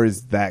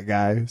 Rory's that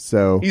guy.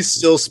 So he's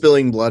still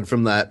spilling blood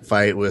from that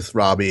fight with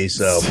Robbie.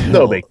 So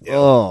no big deal.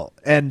 Oh,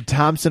 and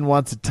Thompson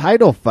wants a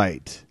title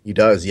fight. He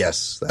does.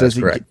 Yes, that's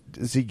correct.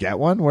 Does he get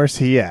one? Where's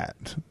he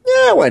at?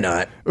 Yeah, why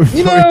not?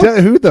 You know,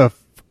 who the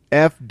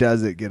F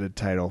doesn't get a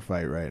title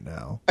fight right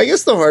now? I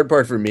guess the hard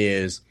part for me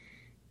is,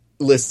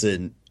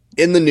 listen,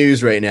 in the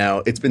news right now,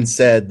 it's been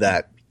said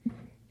that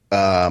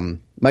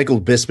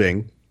Michael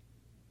Bisping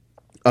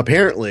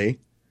apparently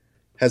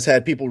has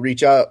had people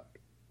reach out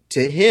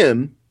to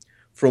him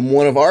from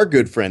one of our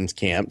good friends'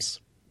 camps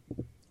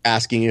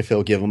asking if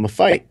he'll give him a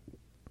fight.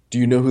 Do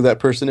you know who that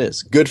person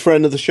is? Good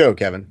friend of the show,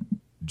 Kevin.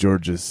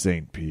 Georges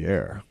St.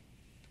 Pierre.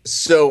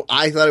 So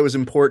I thought it was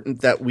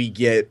important that we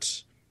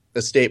get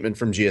a statement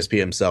from GSP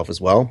himself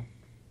as well.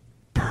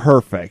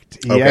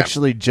 Perfect. He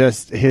actually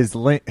just his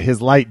light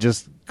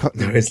just.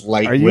 His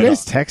light. Are you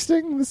guys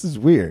texting? This is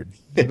weird.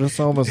 This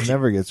almost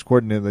never gets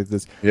coordinated like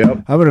this.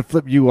 Yep. I'm gonna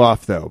flip you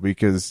off though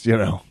because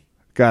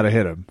gotta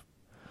hit him.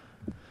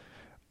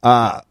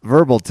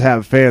 Verbal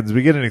Tap fans,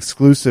 we get an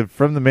exclusive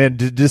from the man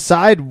to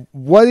decide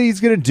what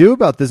he's gonna do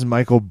about this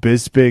Michael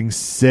Bisping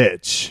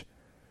sitch.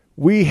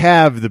 We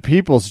have the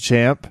People's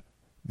Champ,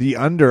 the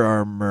Under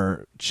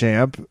Armour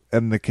Champ,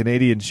 and the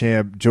Canadian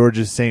Champ,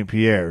 Georges St.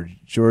 Pierre.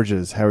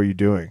 Georges, how are you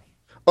doing?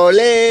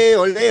 Ole,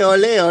 ole,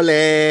 ole,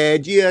 ole.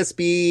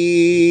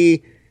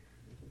 GSP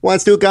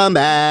wants to come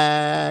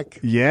back.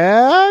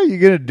 Yeah? You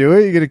going to do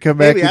it? You going to come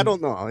back? Maybe, I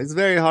don't know. It's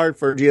very hard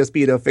for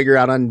GSP to figure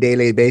out on a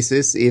daily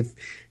basis if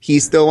he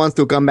still wants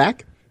to come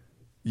back.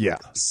 Yeah.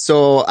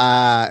 So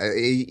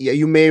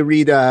you may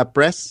read a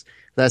press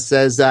that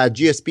says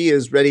GSP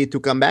is ready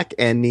to come back,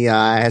 and he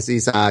has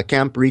his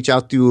camp reach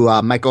out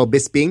to Michael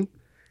Bisping.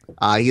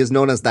 He is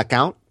known as the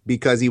Count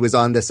because he was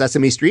on the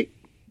Sesame Street.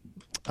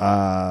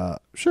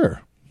 Sure.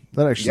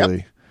 That actually...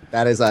 Yep.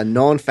 That is a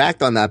known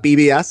fact on the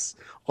PBS,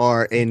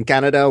 or in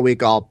Canada we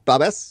call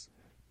Pubis.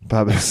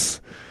 Pubis.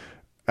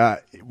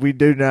 We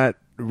do not...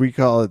 We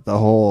call it the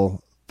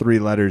whole 3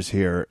 letters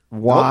here.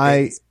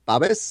 Why...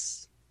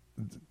 Pubis?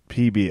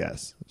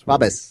 PBS.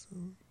 Pubis.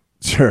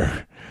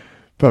 Sure.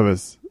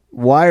 Pubis.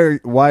 Why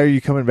are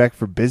you coming back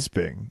for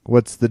Bisping?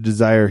 What's the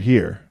desire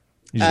here?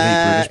 You just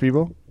hate British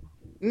people?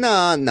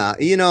 No.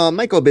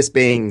 Michael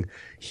Bisping,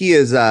 he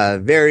is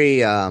very,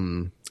 how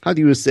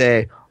do you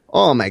say,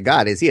 oh my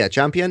God, is he a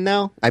champion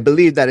now? I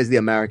believe that is the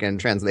American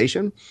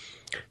translation.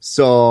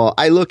 So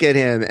I look at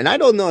him, and I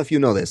don't know if you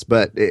know this,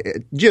 but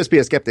GSP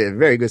has kept a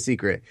very good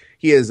secret.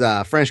 He is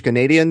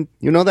French-Canadian.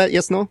 You know that,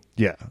 yes, no?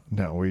 Yeah.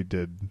 No, we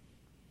did.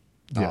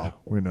 Yeah,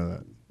 we know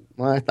that.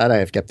 Well, I thought I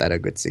have kept that a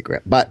good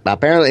secret, but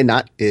apparently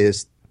not.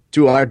 Is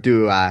too hard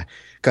to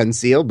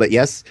conceal. But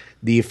yes,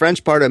 the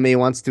French part of me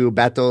wants to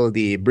battle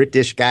the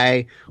British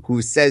guy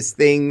who says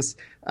things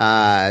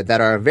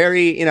that are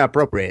very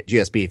inappropriate.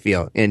 In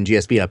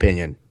GSP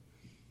opinion.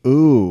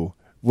 Ooh,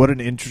 what an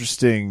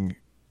interesting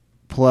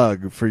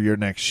plug for your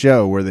next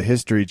show, where the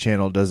History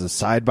Channel does a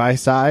side by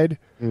side,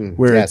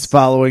 where it's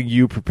following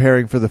you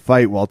preparing for the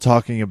fight while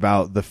talking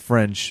about the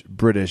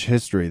French-British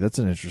history. That's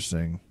an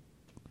interesting.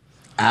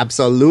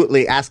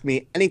 Absolutely. Ask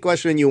me any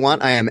question you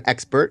want. I am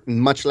expert.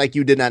 Much like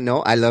you did not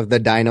know, I love the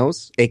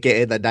dinos,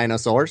 aka the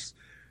dinosaurs.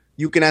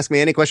 You can ask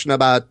me any question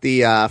about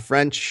the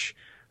French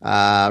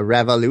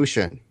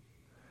Revolution.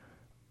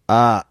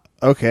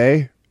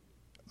 Okay.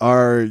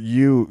 Are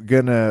you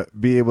going to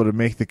be able to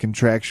make the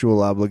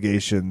contractual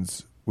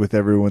obligations with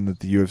everyone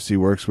that the UFC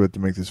works with to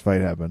make this fight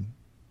happen?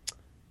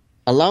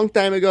 A long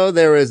time ago,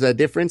 there was a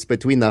difference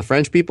between the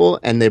French people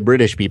and the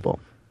British people.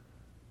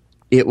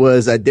 It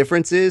was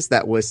differences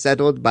that was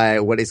settled by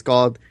what is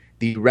called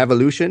the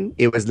Revolution.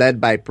 It was led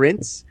by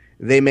Prince.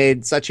 They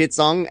made such hit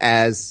songs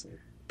as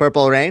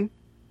Purple Rain,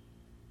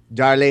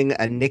 Darling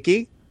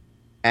Nikki,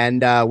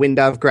 and Wind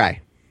Dove Cry.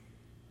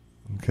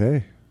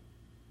 Okay.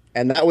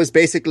 And that was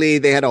basically,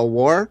 they had a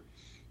war.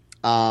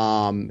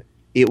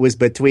 It was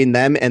between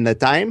them and the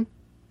time.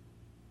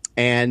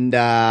 And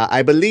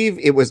I believe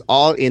it was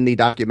all in the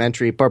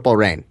documentary Purple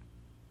Rain.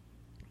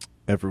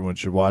 Everyone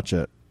should watch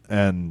it.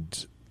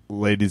 And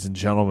ladies and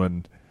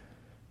gentlemen,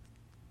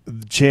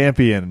 the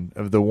champion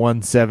of the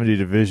 170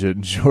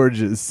 division,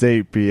 Georges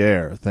St.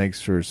 Pierre.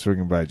 Thanks for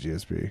swinging by,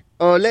 GSP.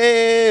 Ole,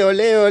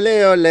 ole, ole,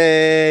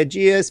 ole,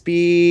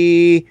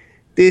 GSP.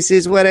 This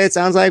is what it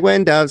sounds like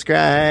when doves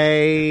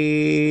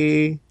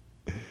cry.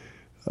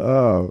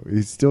 Oh,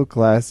 he's still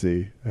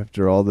classy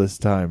after all this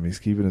time. He's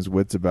keeping his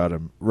wits about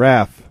him.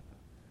 Raph.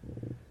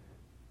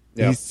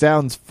 Yep. He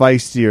sounds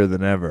feistier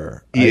than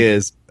ever. He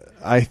is.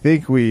 I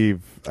think I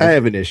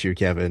have an issue,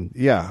 Kevin.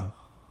 Yeah.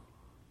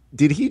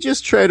 Did he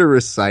just try to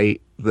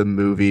recite the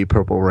movie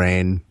Purple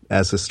Rain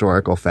as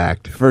historical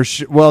fact? For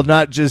sure. Well,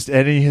 not just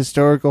any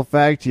historical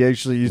fact. He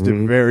actually used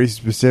it very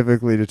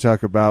specifically to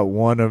talk about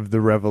one of the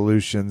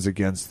revolutions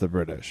against the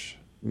British.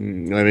 I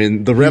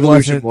mean, the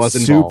revolution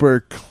wasn't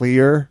super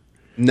clear.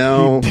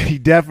 No. He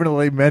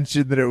definitely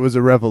mentioned that it was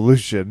a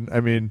revolution.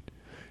 I mean,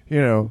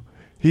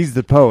 he's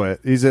the poet.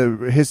 He's a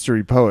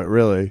history poet,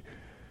 really.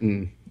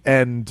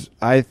 And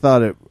I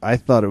thought it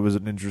was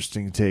an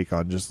interesting take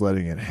on just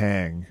letting it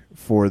hang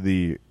for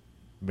maybe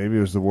it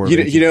was the war.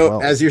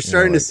 As you're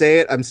starting to say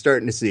it, I'm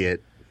starting to see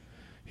it.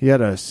 He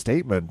had a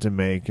statement to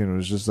make, and it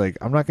was just like,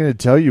 I'm not going to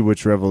tell you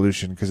which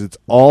revolution because it's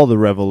all the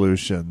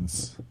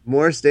revolutions.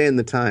 Morris Day and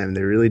the Time,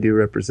 they really do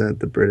represent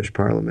the British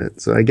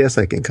Parliament. So I guess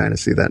I can kind of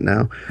see that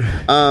now.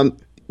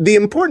 the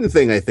important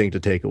thing I think to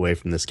take away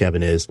from this,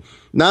 Kevin, is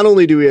not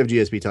only do we have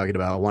GSP talking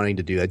about wanting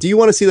to do that, do you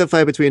want to see that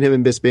fight between him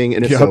and Bisping?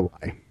 And if so,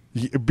 why?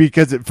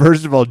 Because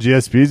first of all,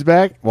 GSP's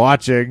back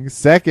watching.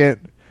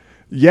 Second,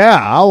 yeah,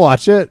 I'll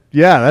watch it.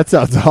 Yeah, that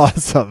sounds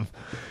awesome.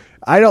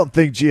 I don't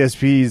think I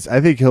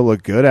think he'll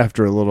look good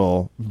after a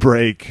little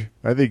break.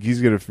 I think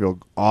he's going to feel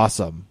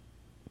awesome.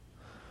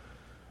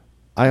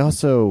 I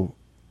don't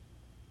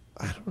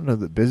know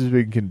that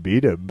Bisping can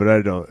beat him, but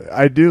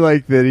I do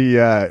like that he,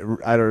 I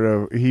don't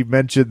know, he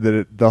mentioned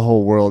that the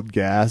whole world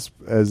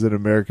gasped as an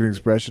American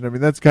expression. I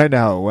mean, that's kind of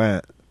how it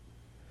went.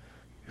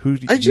 Do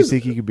you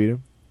think he can beat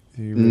him?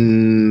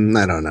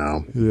 I don't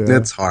know. Yeah.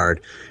 That's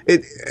hard.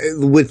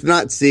 With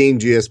not seeing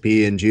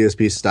GSP and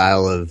GSP's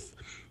style of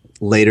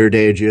later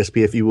day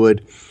GSP, if you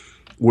would,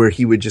 where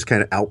he would just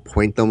kind of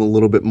outpoint them a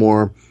little bit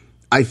more,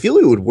 I feel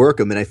he would work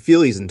him, and I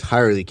feel he's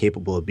entirely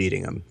capable of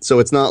beating him. So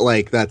it's not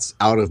like that's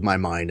out of my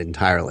mind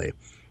entirely.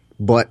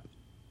 But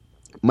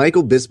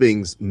Michael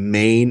Bisping's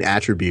main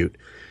attribute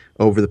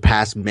over the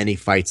past many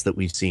fights that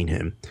we've seen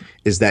him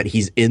is that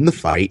he's in the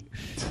fight,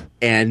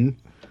 and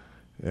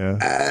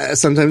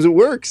sometimes it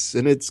works,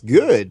 and it's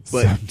good.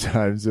 But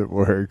sometimes it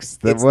works.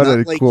 What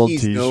a cool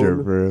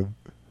T-shirt for him.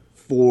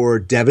 For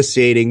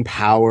devastating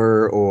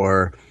power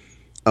or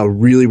a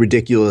really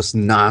ridiculous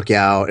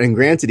knockout. And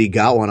granted, he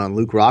got one on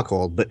Luke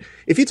Rockhold. But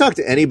if you talk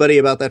to anybody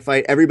about that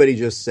fight, everybody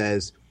just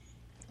says,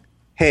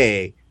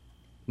 hey,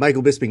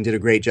 Michael Bisping did a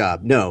great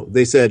job. No,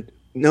 they said,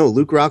 no,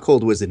 Luke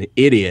Rockhold was an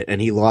idiot and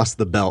he lost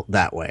the belt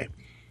that way,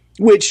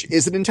 which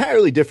is an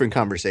entirely different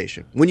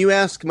conversation. When you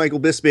ask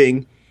Michael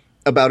Bisping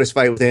about his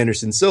fight with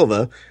Anderson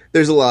Silva,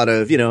 there's a lot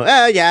of,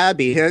 I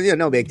beat him,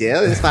 no big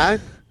deal, it's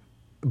fine.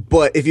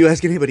 But if you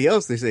ask anybody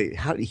else, they say,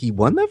 he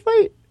won that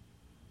fight?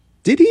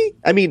 Did he?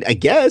 I mean, I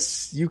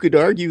guess you could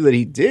argue that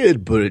he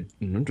did, but it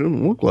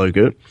didn't look like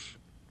it.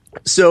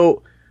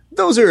 So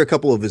those are a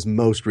couple of his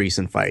most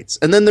recent fights.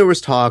 And then there was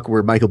talk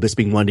where Michael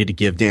Bisping wanted to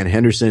give Dan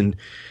Henderson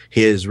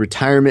his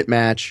retirement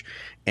match.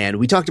 And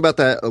we talked about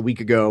that a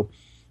week ago.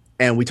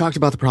 And we talked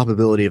about the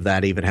probability of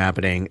that even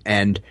happening.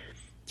 And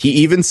he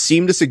even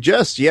seemed to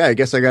suggest, I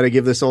guess I got to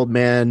give this old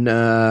man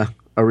a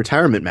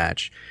retirement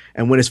match.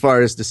 And went as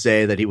far as to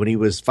say that when he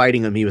was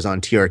fighting him, he was on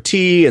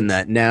TRT, and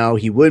that now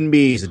he wouldn't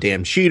be. He's a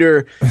damn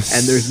cheater.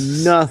 And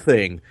there's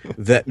nothing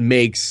that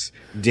makes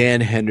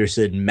Dan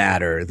Henderson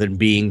madder than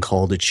being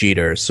called a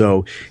cheater.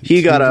 So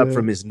he got up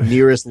from his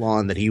nearest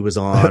lawn that he was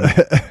on,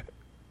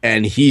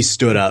 and he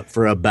stood up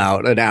for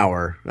about an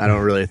hour. I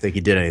don't really think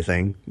he did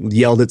anything.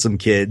 Yelled at some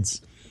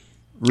kids.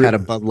 Had a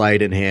Bud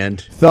Light in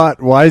hand.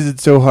 Thought, why is it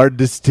so hard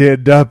to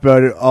stand up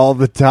all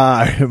the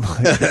time?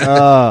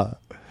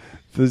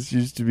 This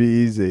used to be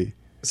easy.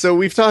 So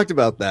we've talked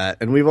about that,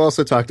 and we've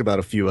also talked about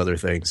a few other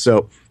things.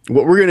 So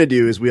what we're going to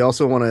do is we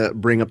also want to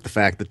bring up the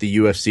fact that the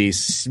UFC,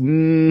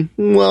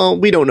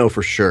 we don't know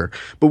for sure,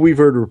 but we've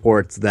heard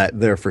reports that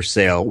they're for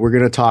sale. We're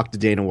going to talk to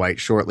Dana White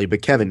shortly.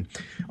 But Kevin,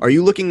 are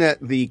you looking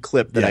at the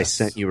clip that I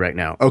sent you right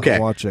now? Okay.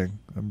 I'm watching.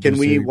 Can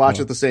we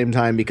watch at the same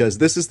time? Because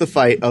this is the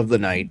fight of the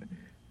night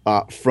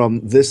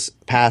from this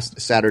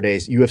past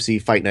Saturday's UFC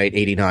Fight Night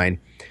 89.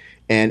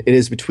 And it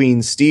is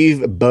between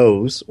Steve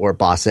Bose, or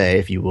Bosse,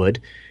 if you would,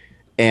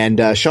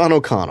 and Sean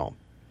O'Connell.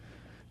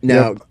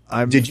 Now,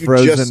 did you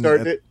just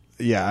start it?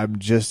 Yeah, I'm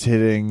just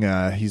hitting.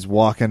 He's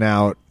walking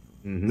out.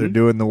 Mm-hmm. They're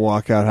doing the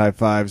walkout high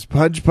fives.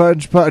 Punch,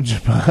 punch,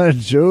 punch,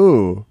 punch.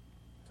 Ooh.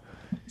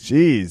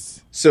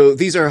 Jeez. So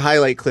these are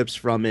highlight clips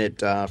from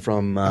it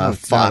from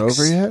it's Fox. Not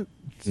over yet?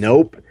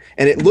 Nope.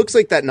 And it looks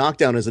like that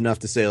knockdown is enough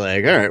to say,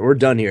 like, all right, we're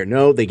done here.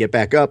 No, they get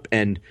back up,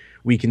 and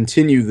we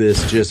continue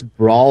this just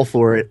brawl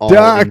for it all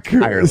duck.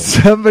 Entirely.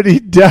 Somebody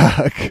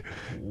duck.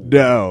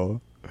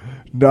 No,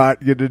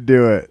 not going to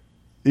do it.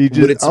 He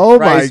just, oh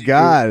my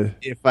God.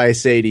 If I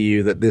say to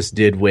you that this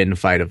did win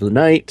fight of the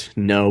night,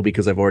 no,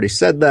 because I've already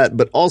said that,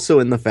 but also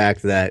in the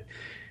fact that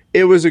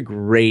it was a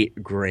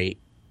great, great,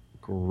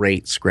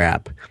 great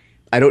scrap.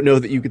 I don't know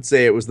that you could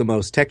say it was the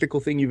most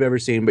technical thing you've ever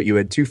seen, but you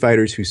had two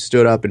fighters who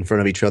stood up in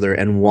front of each other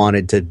and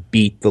wanted to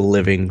beat the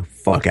living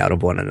fuck out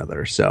of one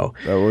another. So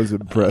that was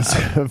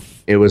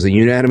impressive. It was a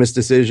unanimous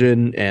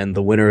decision, and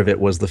the winner of it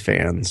was the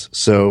fans.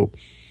 So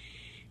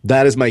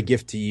that is my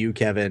gift to you,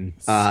 Kevin.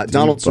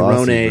 Donald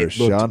Cerrone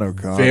looked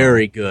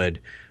very good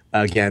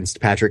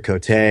against Patrick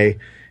Cote.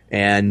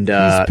 And,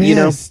 he's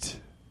pissed.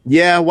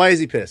 Yeah, why is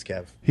he pissed,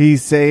 Kev?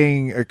 He's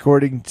saying,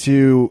 according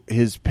to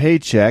his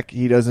paycheck,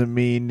 he doesn't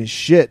mean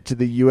shit to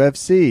the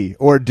UFC.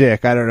 Or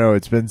dick, I don't know,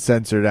 it's been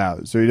censored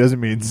out. So he doesn't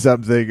mean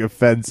something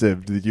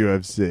offensive to the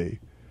UFC.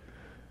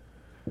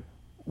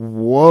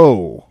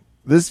 Whoa.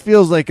 This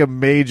feels like a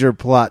major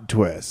plot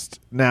twist.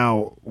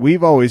 Now,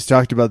 we've always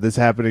talked about this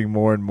happening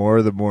more and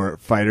more the more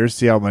fighters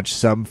see how much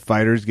some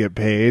fighters get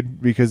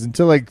paid. Because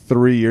until like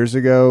 3 years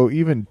ago,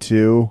 even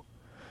 2,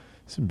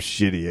 some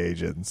shitty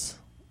agents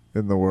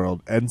in the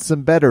world, and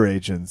some better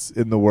agents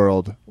in the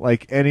world,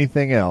 like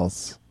anything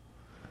else.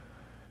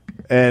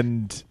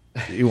 And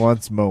he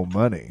wants more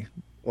money.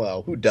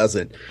 Well, who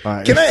doesn't?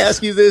 Right. Can I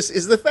ask you this?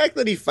 Is the fact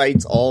that he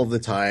fights all the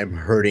time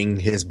hurting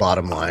his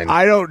bottom line?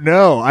 I don't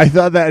know. I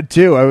thought that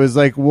too. I was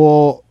like,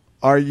 well,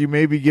 are you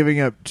maybe giving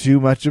up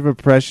too much of a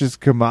precious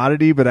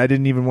commodity? But I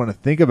didn't even want to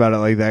think about it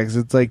like that because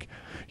it's like,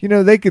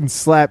 they can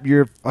slap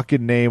your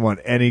fucking name on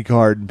any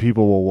card and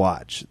people will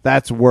watch.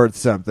 That's worth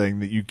something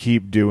that you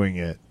keep doing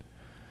it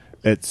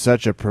at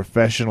such a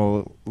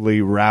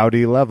professionally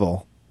rowdy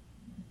level.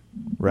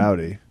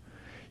 Rowdy.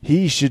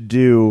 He should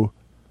do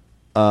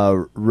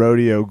a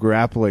rodeo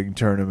grappling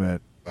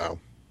tournament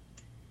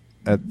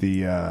at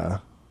the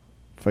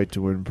Fight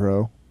to Win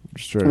Pro.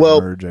 Just trying to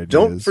merge ideas.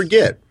 Don't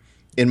forget,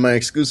 in my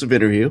exclusive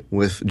interview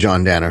with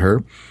John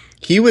Danaher,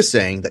 he was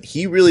saying that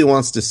he really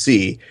wants to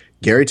see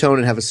Gary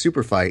Tonin have a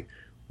super fight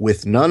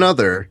with none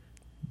other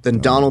than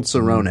Donald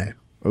Cerrone.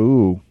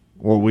 Ooh.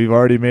 Well, we've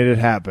already made it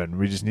happen.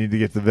 We just need to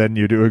get the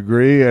venue to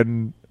agree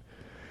and,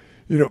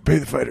 pay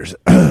the fighters.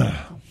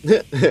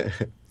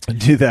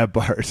 Do that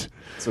part.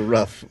 It's a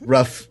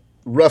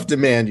rough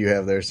demand you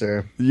have there,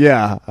 sir.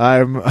 Yeah,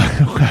 I'm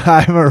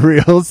a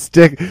real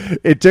stick.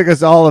 It took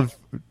us all of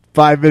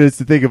 5 minutes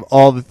to think of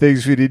all the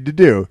things we need to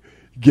do.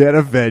 Get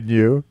a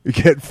venue,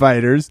 get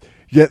fighters,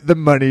 get the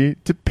money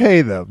to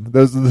pay them.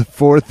 Those are the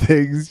 4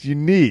 things you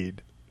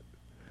need.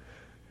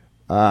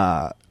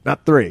 Not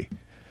 3.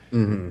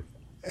 Mm-hmm.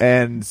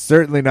 And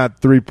certainly not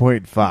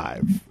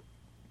 3.5.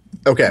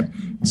 Okay.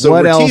 So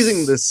what we're else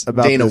teasing this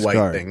about Dana this White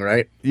card? thing,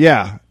 right?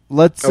 Yeah.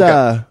 Let's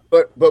but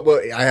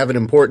I have an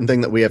important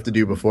thing that we have to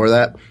do before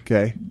that.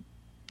 Okay.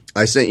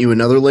 I sent you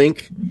another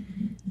link.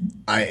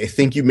 I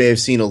think you may have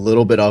seen a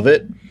little bit of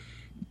it,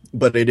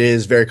 but it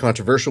is very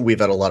controversial. We've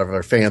had a lot of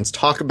our fans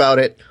talk about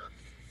it.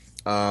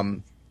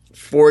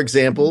 For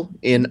example,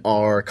 in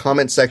our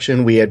comment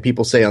section, we had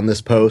people say on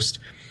this post,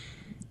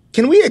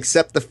 can we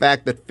accept the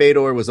fact that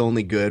Fedor was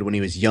only good when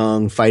he was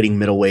young, fighting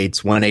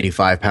middleweights,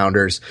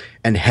 185-pounders,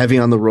 and heavy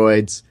on the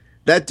roids?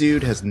 That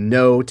dude has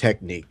no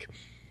technique.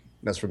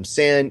 That's from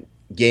Sand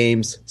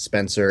Games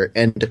Spencer.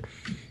 And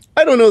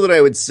I don't know that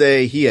I would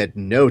say he had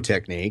no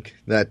technique.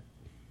 That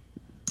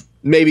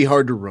may be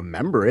hard to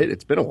remember it.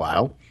 It's been a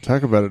while.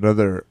 Talk about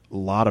another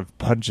lot of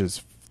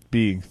punches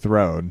being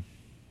thrown.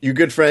 Your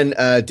good friend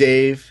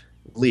Dave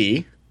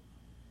Lee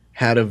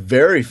had a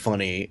very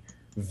funny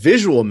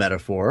visual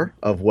metaphor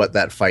of what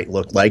that fight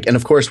looked like. And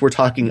of course, we're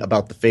talking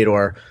about the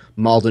Fedor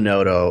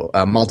Maldonado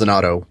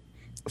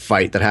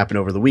fight that happened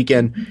over the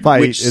weekend.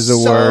 Fight is a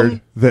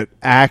word that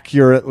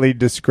accurately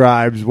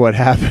describes what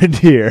happened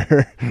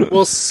here.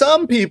 Well,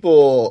 some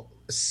people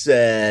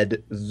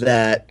said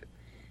that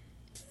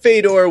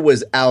Fedor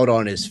was out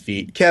on his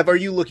feet. Kev, are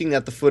you looking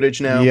at the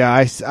footage now? Yeah,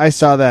 I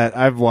saw that.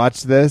 I've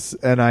watched this,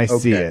 and I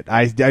see it.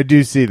 I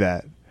do see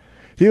that.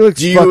 He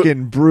looks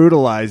fucking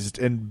brutalized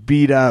and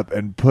beat up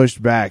and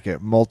pushed back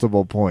at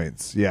multiple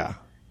points. Yeah.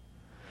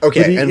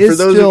 Okay, and for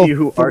those of you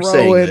who are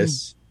saying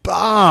this,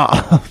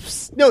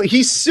 bombs. No,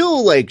 he's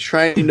still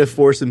trying to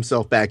force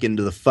himself back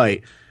into the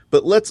fight.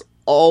 But let's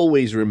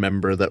always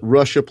remember that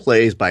Russia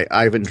plays by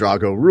Ivan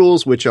Drago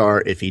rules, which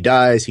are if he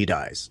dies, he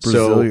dies.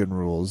 Brazilian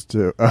rules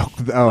too. Oh,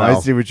 I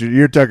see what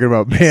you're talking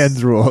about.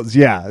 Man's rules.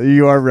 Yeah,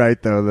 you are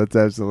right though. That's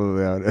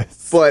absolutely how it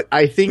is. But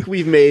I think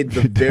we've made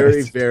the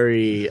very,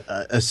 very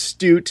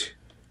astute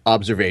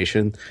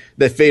observation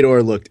that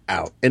Fedor looked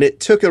out, and it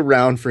took a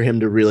round for him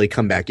to really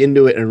come back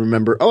into it and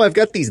remember, oh, I've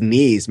got these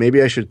knees.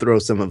 Maybe I should throw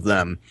some of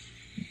them.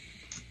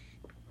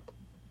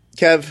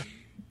 Kev,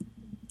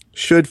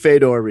 should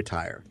Fedor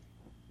retire?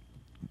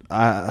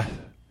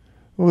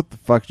 What the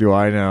fuck do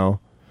I know?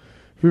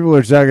 People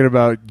are talking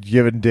about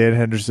giving Dan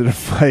Henderson a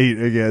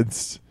fight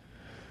against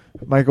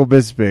Michael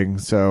Bisping,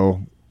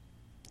 so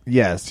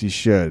yes, he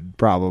should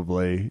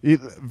probably.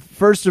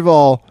 First of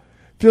all,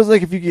 feels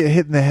like if you get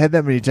hit in the head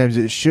that many times,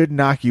 it should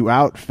knock you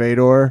out,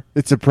 Fedor.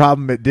 It's a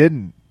problem it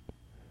didn't.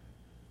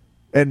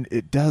 And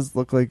it does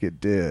look like it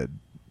did.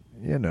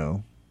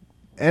 And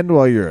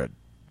while you're a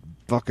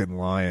fucking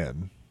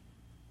lion.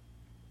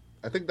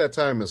 I think that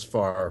time is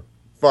far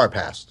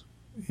past.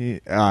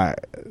 Meet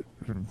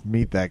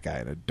that guy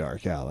in a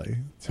dark alley.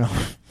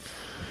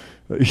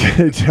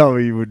 Tell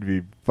me you would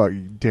be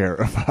fucking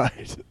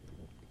terrified.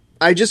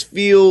 I just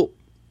feel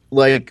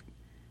like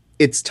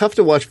it's tough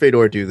to watch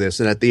Fedor do this.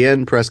 And at the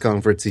end press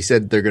conference, he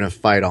said they're going to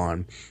fight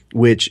on,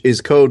 which is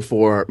code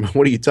for,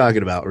 what are you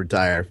talking about?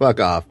 Retire. Fuck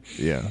off.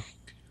 Yeah.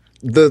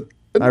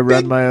 I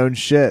run my own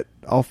shit.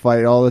 I'll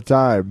fight all the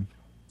time.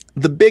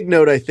 The big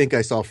note I think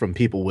I saw from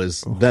people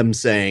was them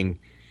saying,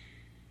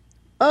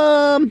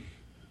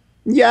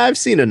 yeah, I've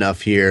seen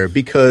enough here,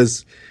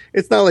 because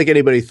it's not like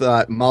anybody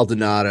thought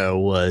Maldonado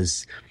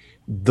was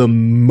the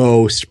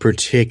most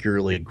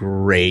particularly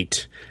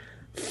great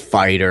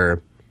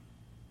fighter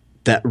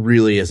that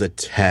really is a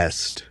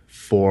test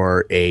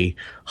for a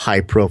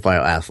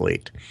high-profile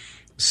athlete.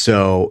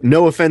 So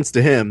no offense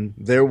to him,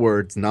 their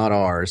words, not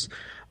ours.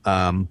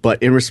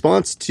 But in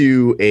response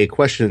to a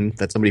question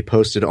that somebody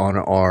posted on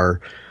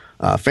our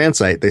fan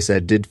site, they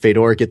said, did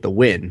Fedor get the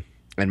win?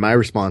 And my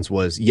response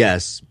was,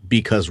 yes,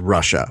 because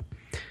Russia.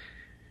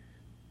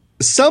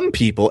 Some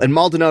people, and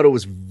Maldonado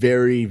was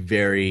very,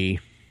 very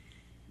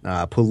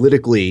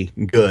politically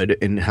good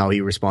in how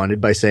he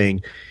responded by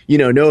saying,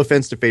 no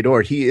offense to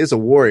Fedor, he is a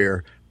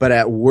warrior, but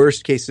at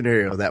worst case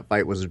scenario, that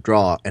fight was a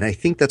draw. And I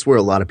think that's where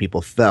a lot of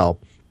people fell.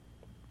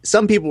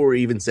 Some people were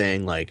even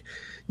saying like,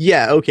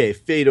 yeah, okay,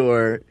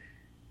 Fedor,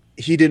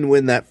 he didn't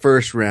win that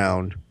first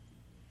round.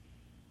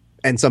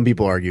 And some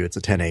people argue it's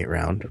a 10-8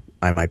 round.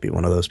 I might be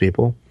one of those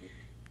people.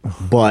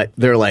 But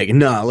they're like,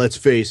 nah, let's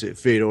face it,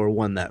 Fedor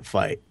won that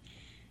fight.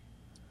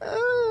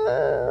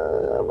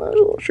 I'm not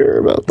real sure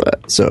about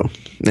that. So,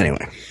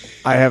 anyway.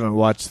 I haven't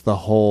watched the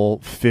whole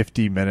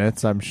 50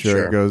 minutes. I'm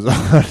sure it goes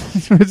on,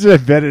 which I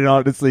bet it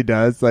honestly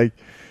does. Like,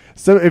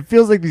 so it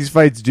feels like these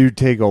fights do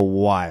take a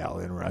while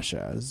in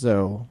Russia.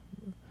 So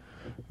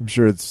I'm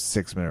sure it's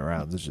 6-minute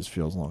rounds. It just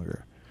feels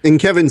longer. In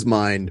Kevin's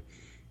mind,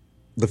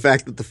 the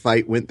fact that the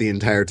fight went the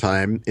entire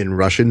time in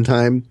Russian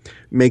time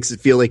makes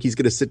it feel like he's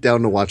going to sit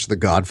down to watch The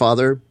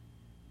Godfather.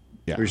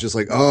 Yeah. He's just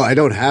like, oh, I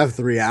don't have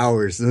 3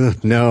 hours. Ugh,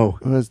 no.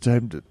 Well, it's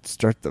time to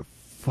start the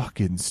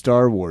fucking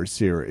Star Wars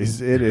series.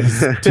 It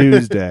is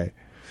Tuesday.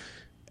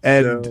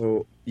 And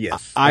so,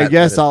 yes, I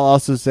guess I'll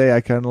also say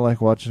I kind of like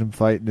watching him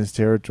fight in his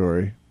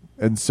territory.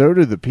 And so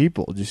do the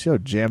people. Did you see how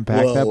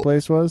jam-packed that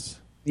place was?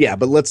 Yeah,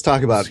 but let's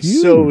talk about,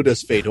 so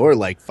does Fedor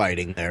like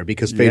fighting there?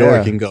 Because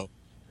Fedor can go,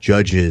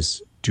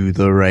 judges, do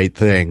the right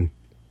thing.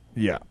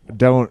 Yeah.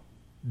 Don't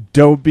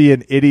be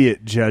an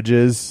idiot,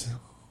 judges.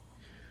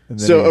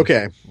 So,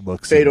 okay,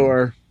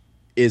 Fedor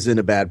is in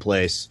a bad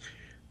place.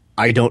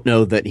 I don't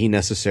know that he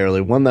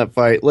necessarily won that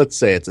fight. Let's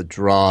say it's a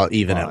draw,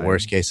 even at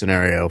worst case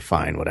scenario.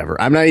 Fine,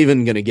 whatever. I'm not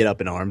even going to get up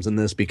in arms in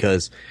this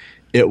because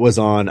it was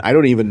on, I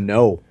don't even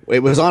know.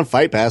 It was on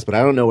Fight Pass, but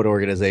I don't know what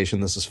organization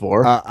this is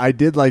for. I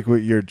did like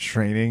what your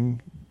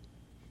training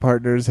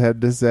partners had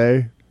to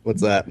say.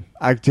 What's that?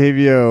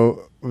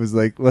 Octavio was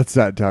like, let's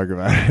not talk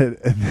about it.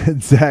 And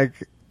then Zach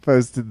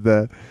posted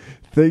the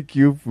thank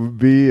you for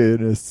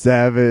being a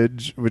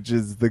savage, which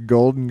is the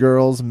Golden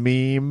Girls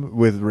meme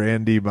with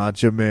Randy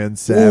Macho Man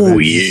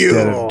Savage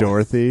instead of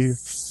Dorothy.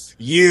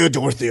 Yeah,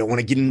 Dorothy, I want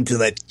to get into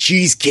that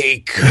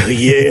cheesecake.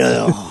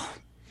 Yeah.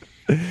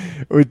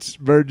 Which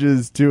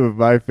merges two of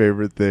my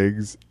favorite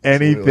things,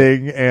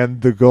 anything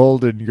and the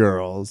Golden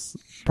Girls.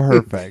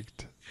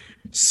 Perfect.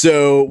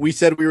 So we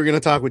said we were going to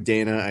talk with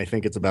Dana. I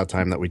think it's about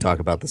time that we talk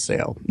about the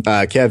sale.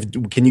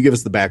 Kev, can you give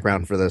us the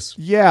background for this?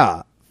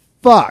 Yeah.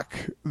 Fuck.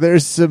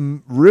 There's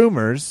some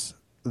rumors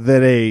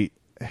that a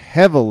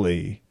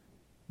heavily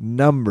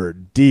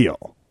numbered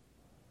deal,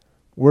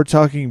 we're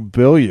talking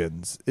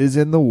billions, is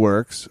in the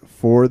works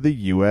for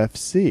the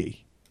UFC.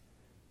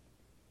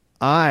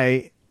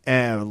 I,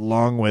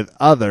 along with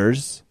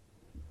others,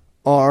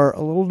 are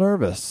a little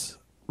nervous.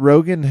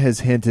 Rogan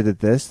has hinted at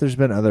this. There's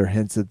been other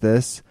hints at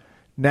this.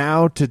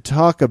 Now to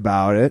talk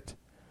about it,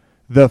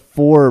 the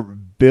 $4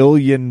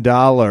 billion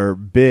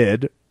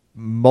bid,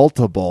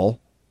 multiple,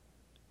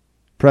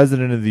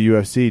 president of the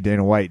UFC,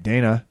 Dana White.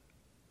 Dana.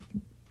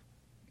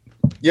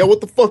 Yeah,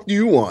 what the fuck do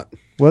you want?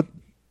 What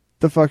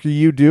the fuck are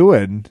you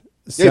doing?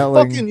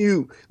 Selling? Hey, fucking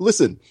you.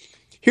 Listen,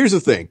 here's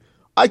the thing.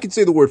 I can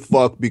say the word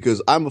fuck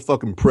because I'm a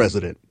fucking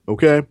president,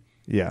 okay?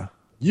 Yeah.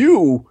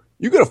 You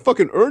gotta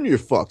fucking earn your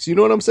fucks. You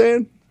know what I'm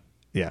saying?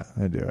 Yeah,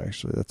 I do,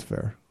 actually. That's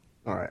fair.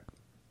 All right.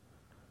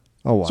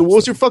 So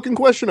what's your fucking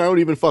question? I don't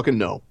even fucking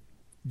know.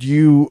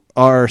 You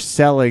are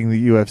selling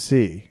the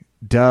UFC.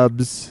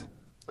 Dubs.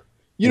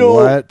 You know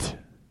what?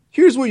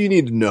 Here's what you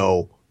need to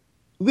know.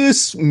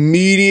 This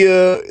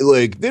media,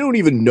 like, they don't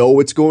even know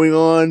what's going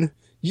on.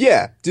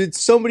 Yeah, did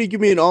somebody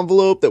give me an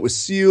envelope that was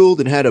sealed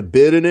and had a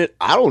bid in it?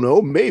 I don't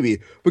know,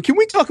 maybe. But can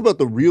we talk about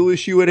the real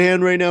issue at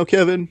hand right now,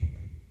 Kevin?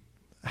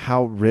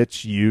 How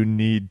rich you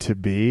need to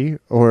be?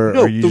 Or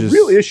no, are you the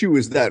real issue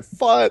is that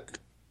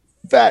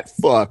fat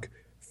fuck,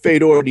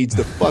 Fedor needs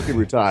to fucking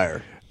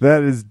retire.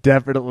 That is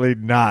definitely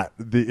not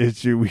the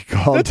issue we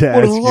called That's to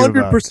ask you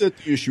about. 100%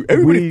 the issue.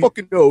 Everybody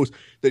fucking knows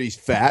that he's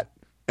fat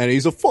and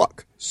he's a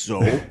fuck.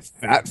 So,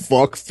 fat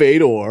fuck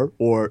Fedor,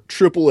 or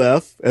Triple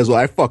F, as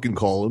I fucking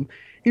call him,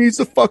 he needs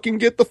to fucking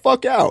get the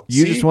fuck out.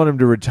 You just want him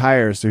to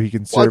retire so he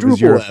can serve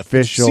as your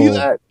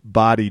official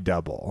body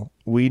double.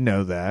 We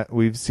know that.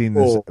 We've seen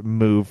this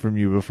move from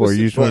you before.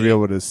 You just want to be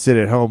able to sit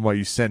at home while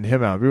you send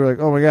him out. People are like,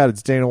 oh my God,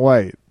 it's Dana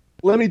White.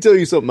 Let me tell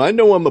you something. I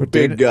know I'm a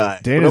big guy,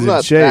 but I'm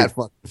not that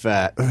fucking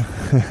fat.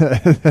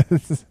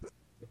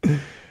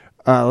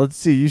 Let's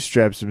see. You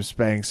strap some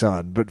Spanx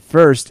on. But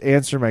first,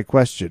 answer my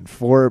question.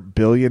 $4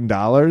 billion?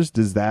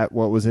 Does that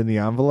what was in the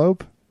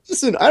envelope?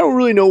 Listen, I don't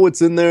really know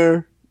what's in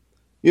there.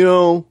 You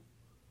know,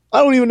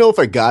 I don't even know if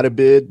I got a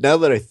bid. Now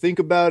that I think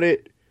about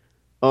it,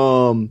 I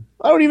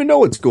don't even know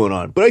what's going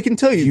on. But I can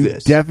tell you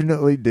this. You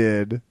definitely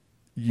did.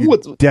 You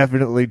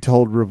definitely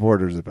told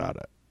reporters about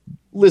it.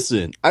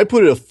 Listen, I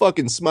put a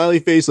fucking smiley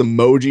face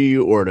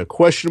emoji or a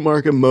question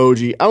mark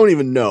emoji. I don't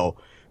even know.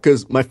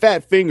 Because my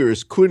fat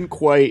fingers couldn't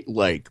quite,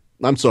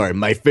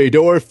 my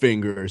Fedor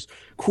fingers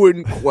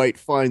couldn't quite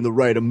find the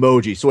right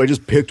emoji. So I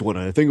just picked one.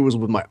 And I think it was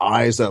with my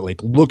eyes that,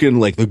 looking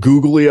like the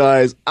googly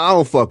eyes. I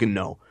don't fucking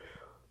know.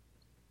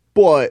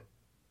 But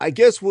I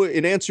guess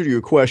in answer to your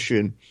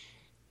question,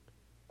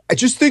 I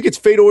just think it's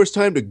Fedor's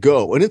time to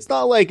go. And it's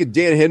not like a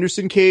Dan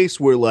Henderson case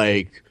where,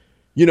 like,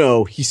 you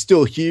know, he's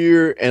still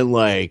here and,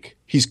 like,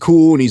 he's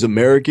cool and he's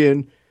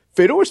American.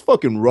 Fedor's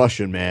fucking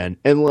Russian, man.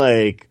 And,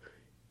 like,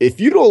 if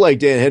you don't like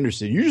Dan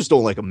Henderson, you just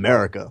don't like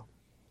America.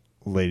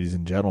 Ladies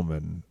and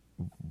gentlemen,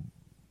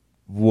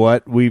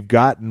 what we've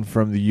gotten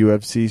from the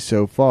UFC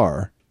so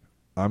far,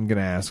 I'm going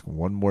to ask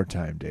one more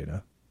time,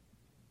 Dana.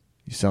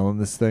 You selling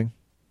this thing?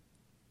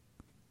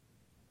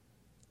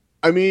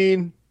 I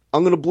mean,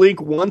 I'm going to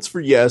blink once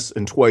for yes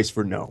and twice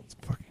for no. It's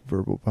a fucking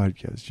verbal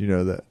podcast. You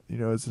know that. You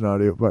know it's an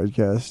audio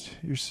podcast.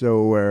 You're so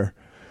aware.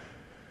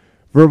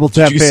 Verbal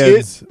Tap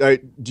fans.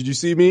 Did you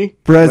see me?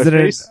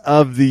 President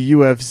of the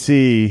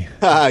UFC.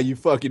 Ha, you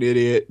fucking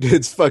idiot.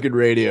 It's fucking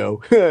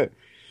radio.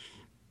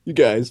 You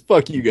guys,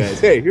 fuck you guys.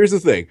 Hey, here's the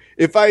thing.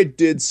 If I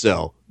did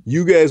sell,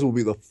 you guys will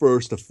be the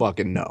first to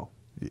fucking know.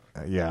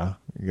 Yeah,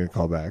 you're going to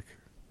call back.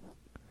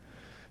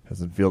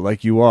 Doesn't feel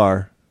like you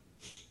are.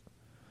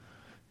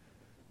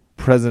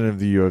 President of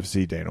the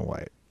UFC, Dana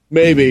White.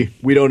 Maybe.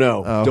 We don't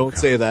know. Oh, don't God.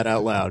 say that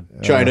out loud.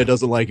 China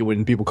doesn't like it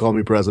when people call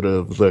me president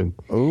of the thing.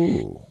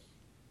 Oh.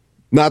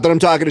 Not that I'm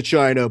talking to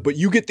China, but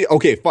you get the...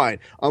 Okay, fine.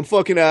 I'm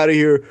fucking out of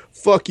here.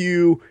 Fuck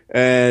you.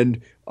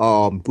 And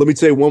let me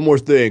say one more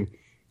thing.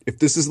 If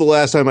this is the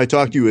last time I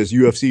talk to you as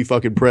UFC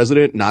fucking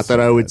president, not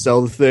that I would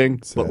sell the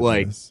thing, but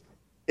like,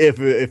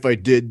 if I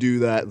did do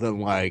that, then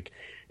like,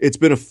 it's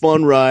been a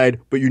fun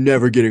ride, but you're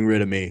never getting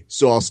rid of me,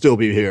 so I'll still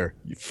be here.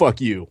 Fuck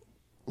you.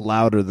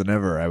 Louder than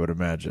ever, I would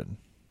imagine.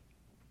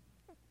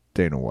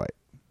 Dana White.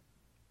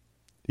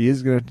 He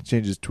is going to have to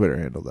change his Twitter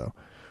handle, though.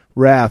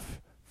 Raph,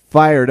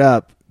 fired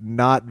up,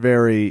 not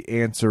very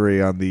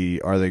answery on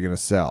the are they going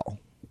to sell.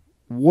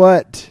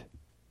 What?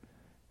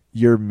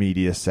 You're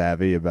media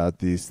savvy about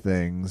these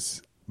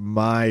things.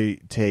 My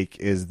take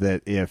is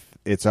that if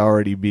it's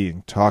already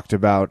being talked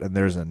about and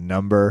there's a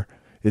number,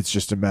 it's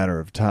just a matter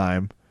of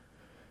time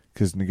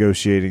because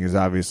negotiating is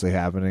obviously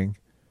happening.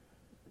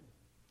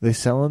 They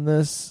selling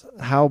this?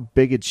 How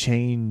big a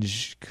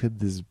change could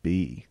this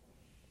be?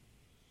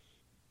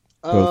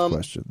 Both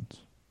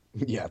questions.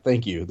 Yeah,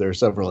 thank you. There are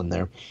several in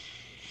there.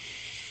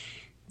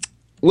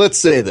 Let's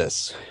say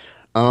this.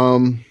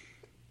 If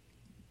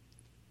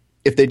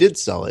they did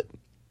sell it,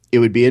 it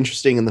would be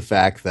interesting in the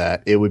fact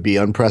that it would be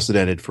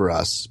unprecedented for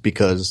us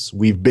because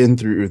we've been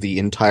through the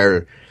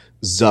entire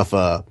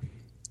Zuffa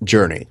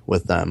journey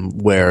with them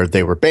where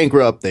they were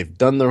bankrupt, they've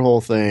done their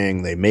whole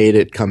thing, they made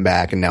it come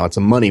back, and now it's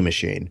a money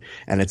machine.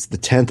 And it's the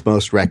 10th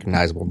most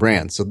recognizable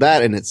brand. So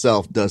that in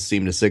itself does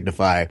seem to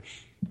signify,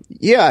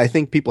 yeah, I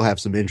think people have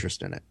some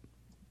interest in it.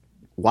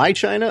 Why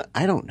China?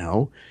 I don't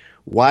know.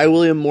 Why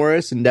William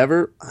Morris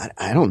Endeavor?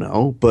 I don't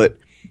know. But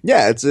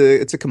yeah, it's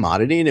a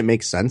commodity and it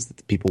makes sense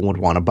that people would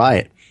want to buy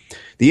it.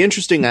 The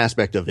interesting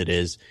aspect of it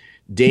is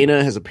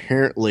Dana has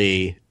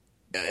apparently,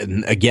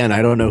 and again,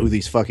 I don't know who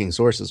these fucking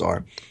sources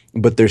are,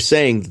 but they're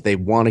saying that they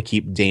want to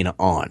keep Dana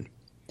on,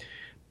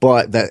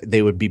 but that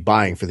they would be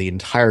buying for the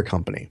entire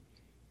company.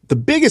 The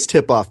biggest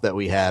tip-off that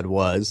we had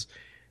was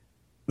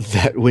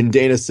that when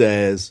Dana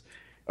says,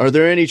 are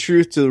there any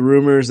truth to the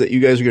rumors that you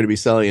guys are going to be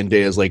selling? And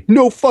Dana's like,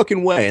 no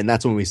fucking way. And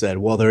that's when we said,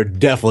 well, they're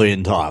definitely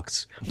in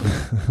talks.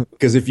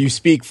 Because if you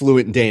speak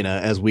fluent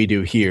Dana, as we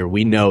do here,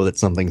 we know that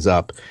something's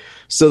up.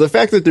 So the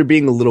fact that they're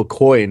being a little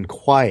coy and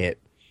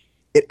quiet,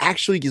 it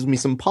actually gives me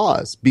some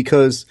pause.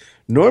 Because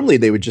normally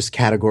they would just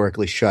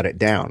categorically shut it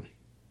down.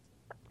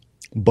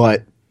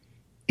 But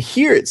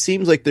here it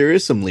seems like there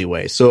is some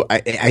leeway. So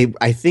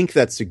I think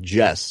that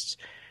suggests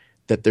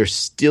that they're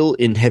still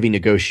in heavy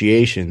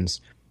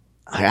negotiations.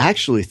 I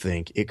actually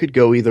think it could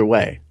go either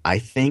way. I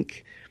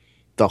think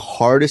the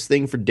hardest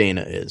thing for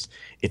Dana is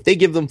if they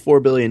give them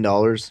 $4 billion,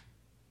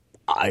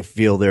 I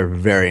feel they're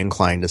very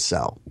inclined to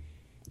sell.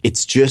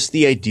 It's just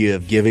the idea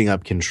of giving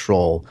up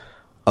control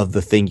of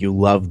the thing you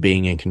love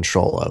being in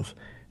control of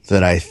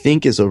that I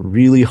think is a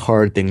really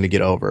hard thing to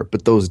get over.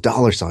 But those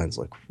dollar signs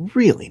look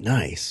really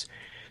nice.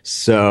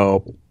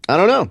 So I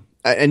don't know.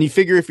 And you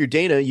figure if you're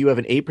Dana, you have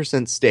an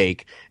 8%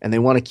 stake and they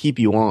want to keep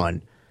you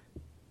on,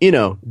 you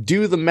know,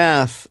 do the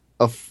math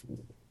of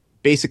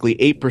basically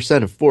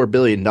 8% of $4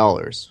 billion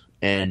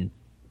and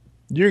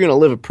you're going to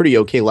live a pretty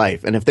okay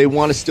life. And if they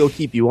want to still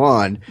keep you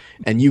on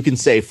and you can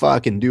say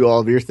fuck and do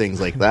all of your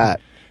things like that,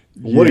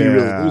 what are you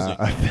really losing?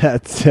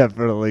 That's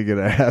definitely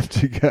going to have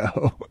to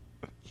go.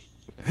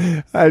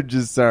 I'm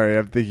just sorry.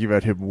 I'm thinking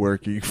about him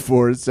working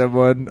for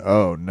someone.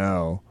 Oh,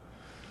 no.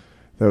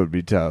 That would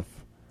be tough.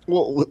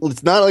 Well,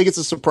 it's not like it's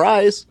a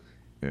surprise.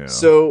 Yeah.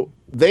 So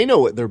they know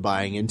what they're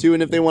buying into,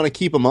 and if they want to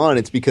keep him on,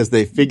 it's because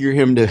they figure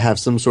him to have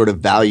some sort of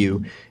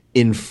value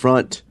in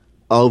front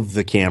of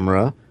the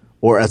camera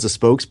or as a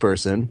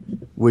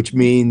spokesperson, which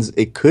means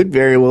it could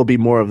very well be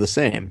more of the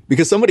same.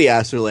 Because somebody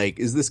asked her, like,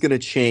 is this going to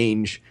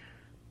change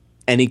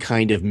any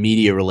kind of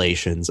media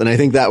relations? And I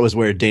think that was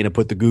where Dana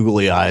put the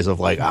googly eyes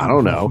of like, I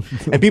don't know.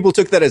 And people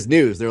took that as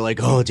news. They're like,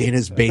 oh,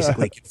 Dana's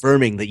basically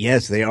confirming that,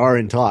 yes, they are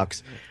in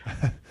talks.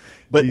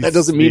 But that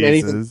doesn't mean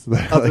anything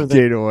other than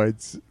Dana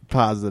White's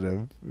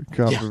positive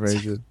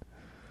confirmation. Yeah.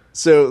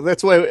 So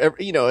that's why,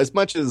 you know, as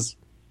much as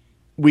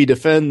we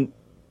defend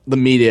the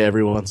media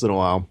every once in a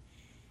while.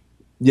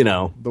 You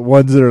know, The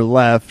ones that are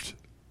left.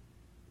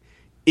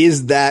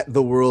 is that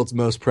the world's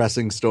most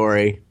pressing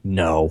story?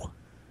 No.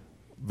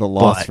 The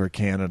loss But- for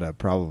Canada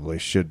probably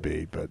should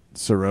be, but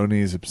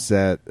Cerrone's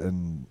upset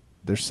and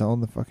they're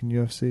selling the fucking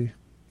UFC.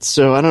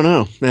 So I don't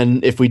know.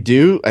 And if we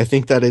do, I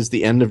think that is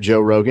the end of Joe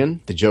Rogan,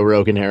 the Joe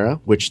Rogan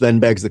era, which then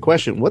begs the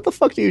question, what the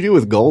fuck do you do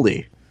with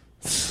Goldie?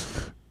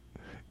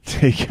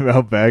 Take him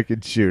out back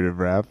and shoot him,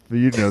 Raph.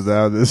 You know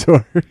how this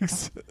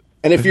works.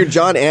 And if you're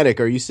John Anik,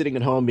 are you sitting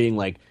at home being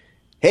like,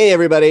 hey,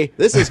 everybody,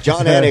 this is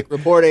John Anik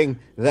reporting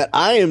that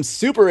I am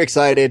super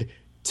excited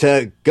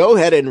to go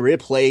ahead and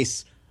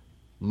replace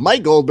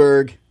Mike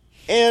Goldberg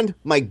and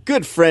my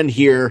good friend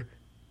here,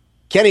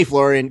 Kenny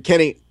Florian.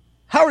 Kenny,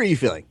 how are you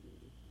feeling?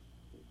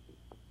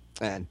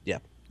 And yeah.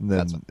 And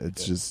then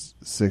it's just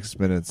 6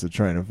 minutes of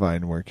trying to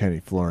find where Kenny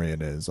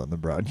Florian is on the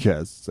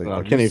broadcast. It's like, Well,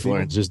 have you Kenny seen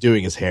Florian's him? just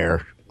doing his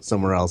hair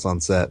somewhere else on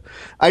set.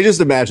 I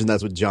just imagine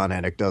that's what John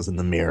Anik does in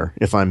the mirror,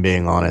 if I'm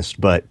being honest.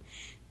 But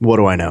what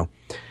do I know?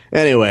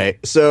 Anyway,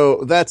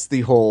 so that's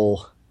the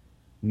whole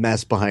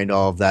mess behind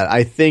all of that.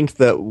 I think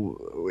that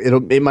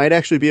it might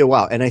actually be a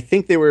while. And I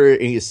think they were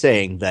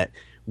saying that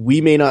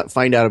we may not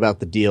find out about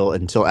the deal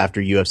until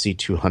after UFC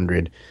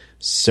 200.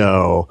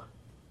 So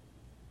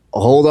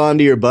hold on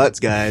to your butts,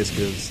 guys,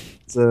 because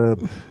it's a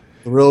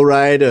thrill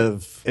ride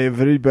of... If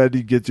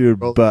anybody gets your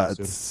Roller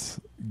butts,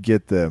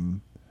 get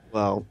them.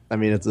 Well, I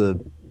mean, it's a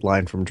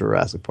line from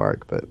Jurassic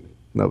Park, but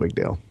no big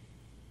deal.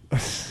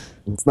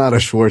 It's not a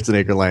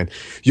Schwarzenegger line.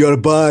 Your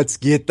butts,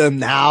 get them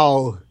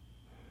now.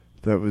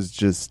 That was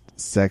just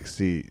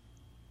sexy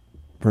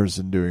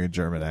person doing a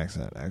German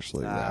accent,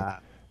 actually.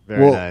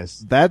 Very Well, nice.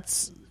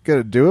 that's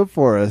going to do it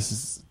for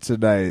us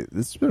tonight.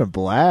 This has been a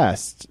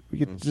blast. We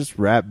can just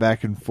rap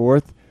back and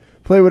forth,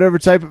 play whatever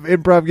type of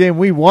improv game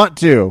we want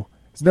to.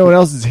 'Cause no one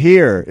else is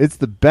here. It's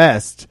the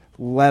best.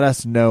 Let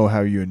us know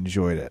how you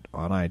enjoyed it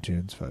on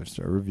iTunes,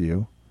 5-star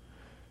review,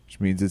 which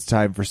means it's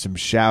time for some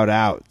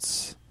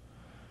shout-outs.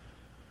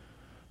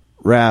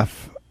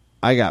 Raph,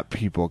 I got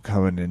people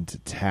coming into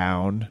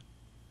town.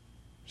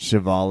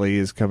 Shivali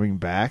is coming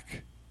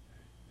back.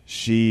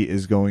 She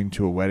is going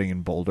to a wedding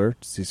in Boulder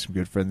to see some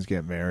good friends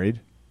get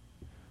married.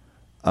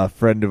 A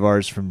friend of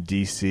ours from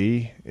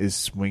D.C. is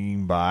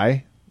swinging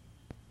by.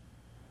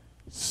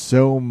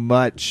 So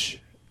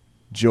much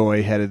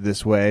joy headed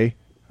this way.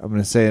 I'm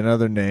going to say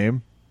another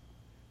name.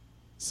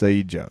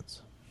 Saeed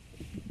Jones.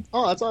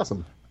 Oh, that's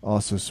awesome.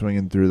 Also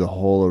swinging through the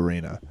whole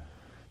arena.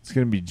 It's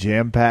going to be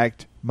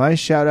jam-packed. My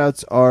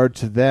shout-outs are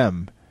to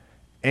them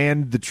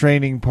and the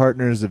training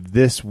partners of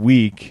this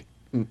week,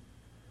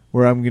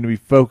 where I'm going to be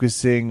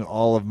focusing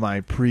all of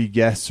my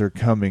pre-guests are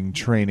coming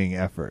training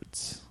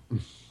efforts.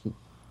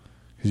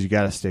 Because you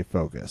got to stay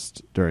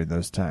focused during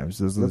those times.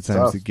 Those are the That's times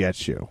tough. that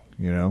get you,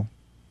 you know?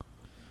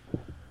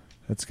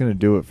 That's going to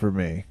do it for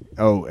me.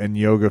 Oh, and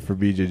yoga for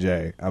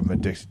BJJ. I'm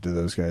addicted to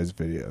those guys'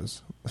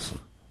 videos.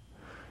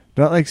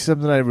 Not like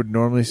something I would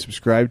normally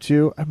subscribe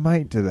to. I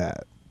might do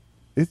that.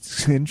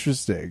 It's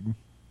interesting.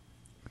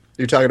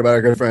 You're talking about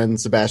our good friend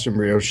Sebastian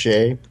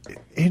Brioche.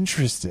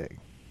 Interesting.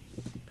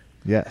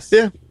 Yes.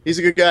 Yeah, he's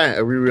a good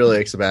guy. We really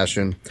like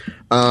Sebastian.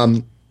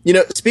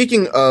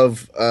 Speaking of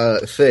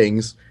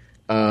things,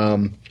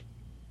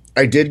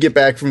 I did get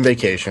back from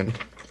vacation.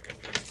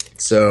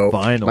 So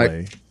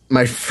Finally.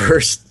 my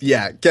first,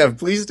 Kev,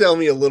 please tell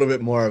me a little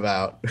bit more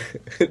about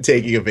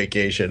taking a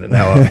vacation and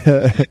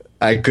how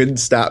I couldn't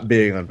stop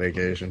being on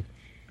vacation.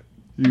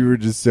 You were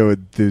just so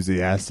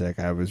enthusiastic.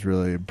 I was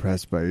really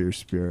impressed by your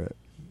spirit.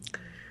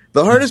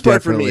 The hardest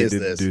part for me Definitely is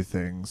didn't this. do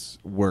things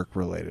work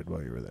related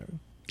while you were there.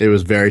 It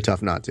was very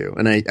tough not to,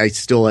 and I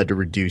still had to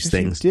reduce Yes,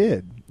 things. You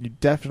did. You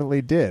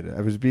definitely did.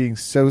 I was being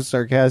so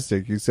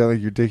sarcastic. You sound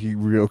like you're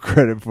taking real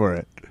credit for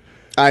it.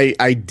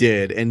 I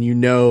did, and you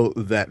know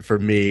that for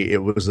me,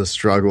 it was a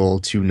struggle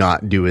to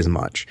not do as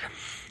much.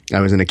 I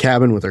was in a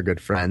cabin with our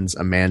good friends,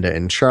 Amanda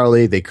and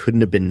Charlie. They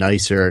couldn't have been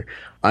nicer.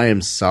 I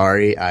am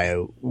sorry.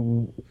 I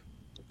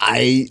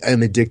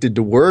am addicted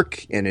to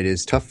work, and it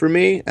is tough for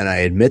me, and I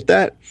admit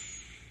that.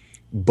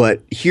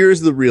 But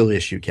here's the real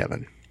issue,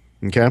 Kevin.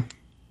 Okay?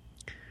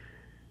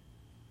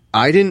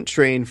 I didn't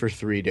train for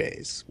 3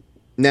 days.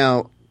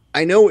 Now,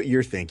 I know what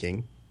you're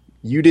thinking.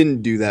 You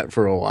didn't do that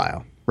for a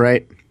while,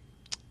 right?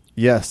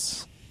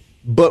 Yes.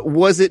 But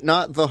was it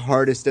not the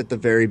hardest at the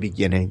very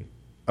beginning?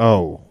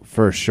 Oh,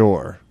 for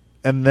sure.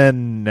 And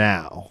then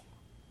now.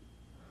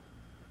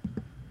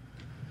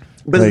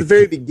 But at the Like-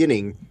 very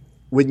beginning,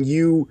 when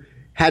you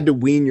had to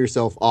wean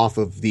yourself off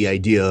of the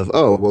idea of,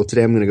 oh, well,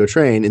 today I'm going to go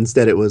train.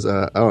 Instead, it was,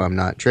 oh, I'm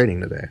not training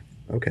today.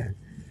 Okay.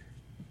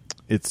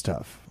 It's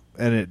tough.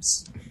 And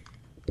it's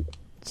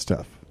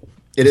tough.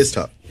 It is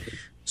tough.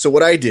 So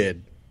what I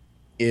did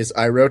is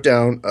I wrote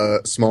down a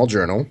small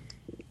journal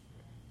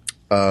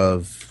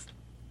of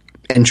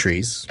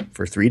entries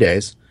for 3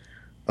 days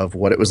of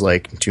what it was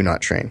like to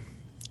not train.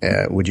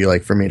 Would you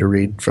like for me to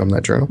read from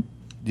that journal?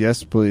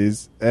 Yes,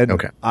 please. And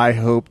Okay. I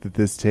hope that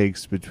this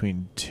takes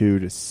between 2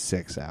 to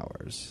 6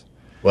 hours.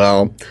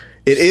 Well,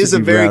 it is a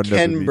Should be very round up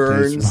and Ken be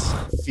Burns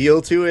tasteful.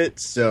 feel to it,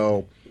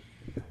 so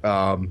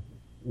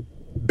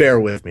bear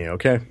with me,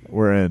 okay?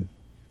 We're in.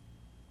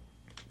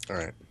 All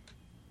right.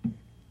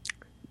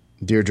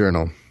 Dear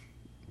Journal,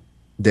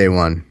 Day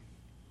 1.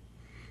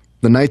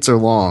 The nights are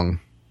long.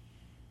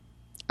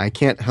 I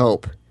can't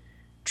help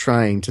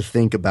trying to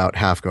think about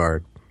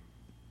Halfguard.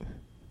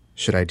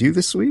 Should I do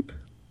the sweep?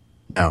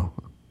 No.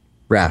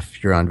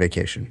 Raph, you're on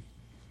vacation.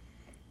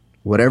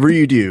 Whatever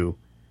you do,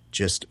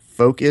 just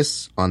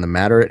focus on the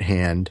matter at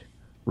hand,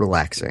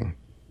 relaxing.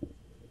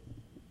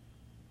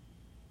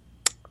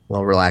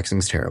 Well,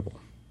 relaxing's terrible.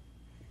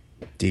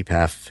 Deep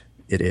half,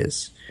 it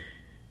is.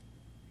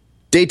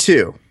 Day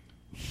 2.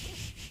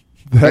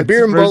 That's,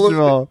 beer and first bolo- of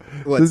all,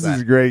 What's this that?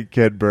 is great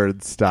Ken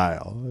Burns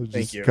style.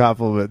 Just you.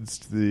 compliments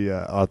to the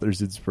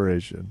author's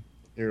inspiration.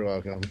 You're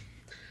welcome.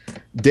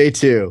 Day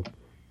 2.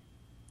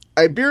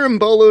 I beer and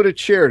boloed a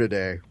chair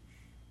today.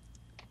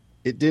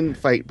 It didn't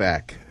fight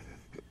back.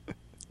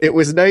 It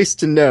was nice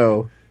to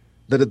know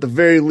that at the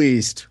very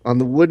least, on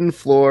the wooden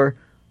floor,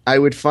 I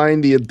would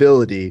find the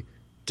ability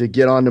to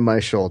get onto my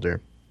shoulder.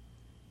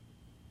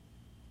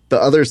 The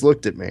others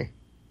looked at me.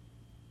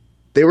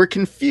 They were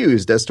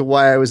confused as to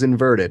why I was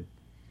inverted.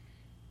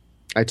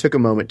 I took a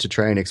moment to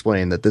try and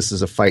explain that this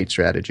is a fight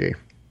strategy.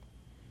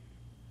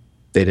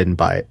 They didn't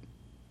buy it.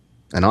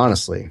 And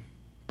honestly,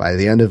 by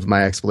the end of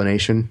my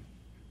explanation,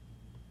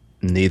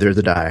 neither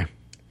did I.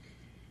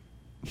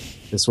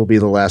 This will be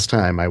the last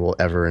time I will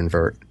ever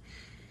invert.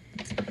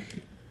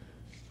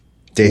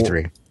 Day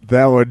 3.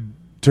 That one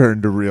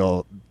turned to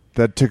real.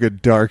 That took a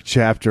dark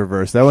chapter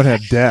verse. That one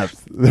had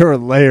depth. There were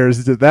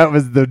layers. That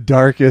was the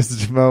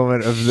darkest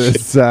moment of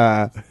this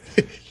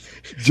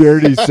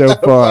journey so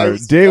far.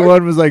 Day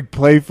 1 was like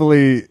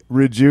playfully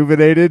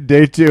rejuvenated.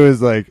 Day 2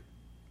 is like,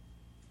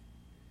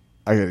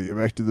 I gotta get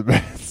back to the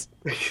best.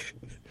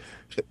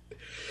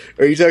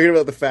 Are you talking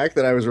about the fact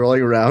that I was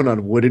rolling around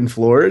on wooden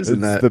floors? It's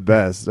And that the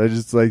best. I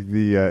just like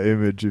the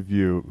image of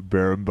you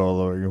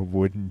baramboloing a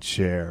wooden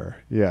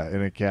chair. Yeah,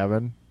 in a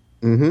cabin.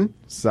 Mm-hmm.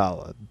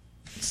 Solid.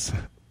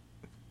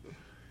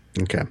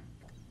 Okay.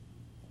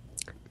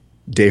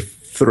 Day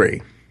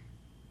 3.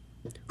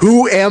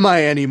 Who am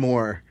I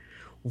anymore?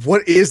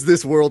 What is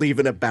this world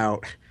even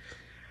about?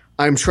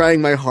 I'm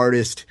trying my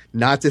hardest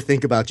not to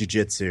think about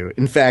jiu-jitsu.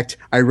 In fact,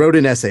 I wrote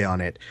an essay on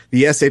it.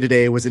 The essay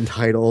today was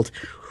entitled,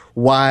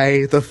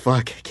 Why the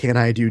Fuck Can't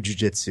I Do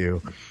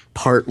Jiu-Jitsu?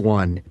 Part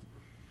 1.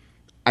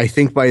 I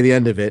think by the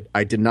end of it,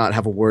 I did not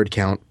have a word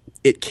count.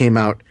 It came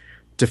out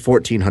to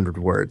 1,400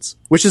 words,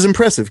 which is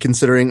impressive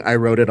considering I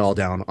wrote it all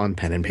down on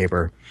pen and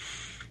paper.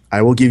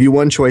 I will give you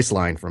one choice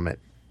line from it,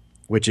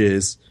 which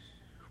is,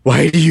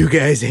 why do you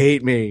guys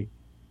hate me?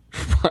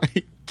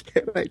 Why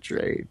can't I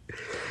train?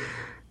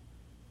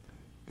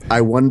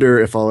 I wonder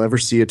if I'll ever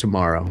see it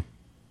tomorrow.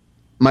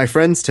 My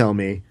friends tell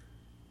me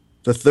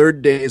the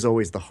third day is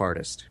always the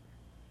hardest.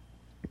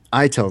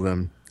 I tell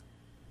them,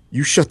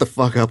 you shut the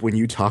fuck up when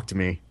you talk to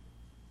me.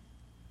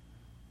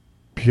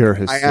 Pure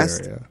I asked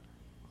hysteria.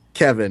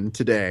 Kevin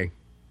today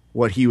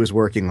what he was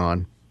working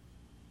on.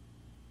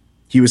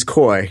 He was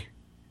coy.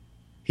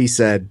 He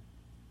said,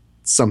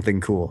 something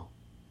cool.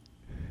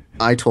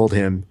 I told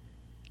him,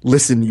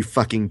 listen, you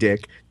fucking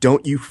dick.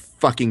 Don't you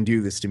fucking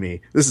do this to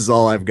me. This is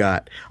all I've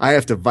got. I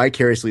have to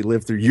vicariously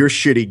live through your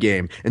shitty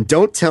game. And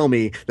don't tell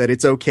me that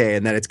it's okay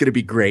and that it's going to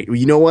be great. Well,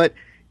 you know what?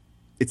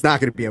 It's not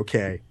going to be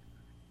okay.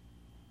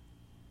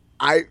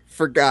 I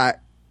forgot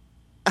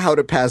how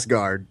to pass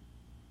guard.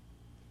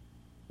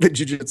 The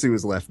jiu-jitsu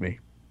has left me.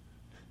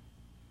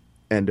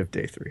 End of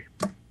day 3.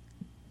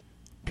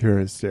 Pure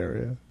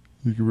hysteria.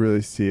 You can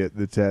really see it in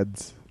the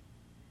TEDs.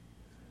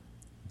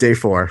 Day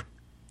 4.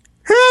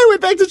 Hey, I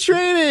went back to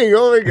training.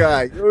 Oh my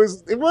god.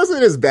 It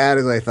wasn't as bad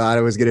as I thought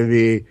it was gonna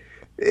be.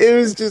 It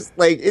was just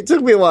like, it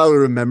took me a while to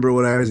remember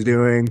what I was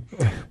doing.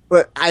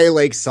 But I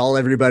like saw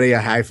everybody,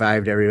 I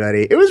high-fived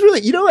everybody. It was really,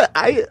 you know what,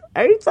 I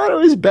thought I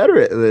was better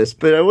at this,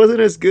 but I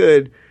wasn't as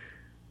good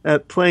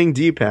at playing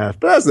D-Path.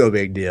 But that's no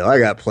big deal. I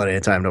got plenty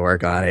of time to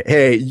work on it.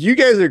 Hey, you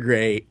guys are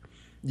great.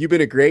 You've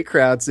been a great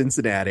crowd,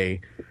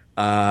 Cincinnati.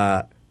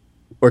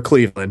 Or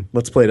Cleveland.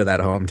 Let's play to that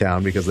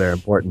hometown because they're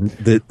important.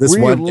 This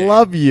We one day.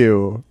 love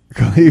you,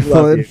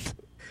 Cleveland. Love you.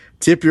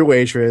 Tip your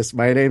waitress.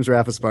 My name's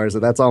Rafa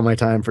Esparza. That's all my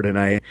time for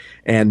tonight.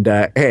 And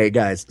hey,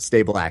 guys,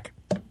 stay black.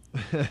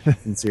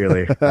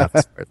 Sincerely,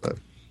 Rafa Esparza.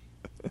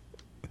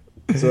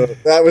 So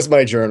that was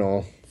my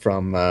journal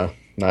from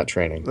not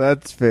training.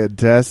 That's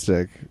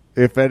fantastic.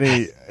 If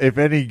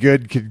any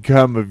good could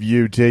come of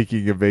you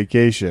taking a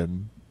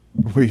vacation,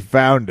 we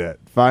found it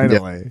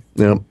finally.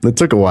 Yeah, it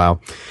took a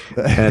while.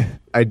 And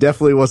I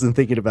definitely wasn't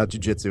thinking about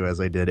jiu-jitsu as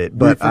I did it.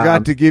 But we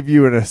forgot to give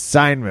you an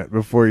assignment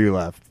before you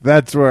left.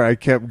 That's where I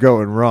kept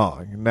going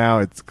wrong. Now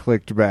it's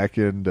clicked back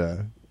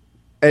into.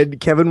 And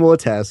Kevin will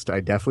attest. I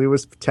definitely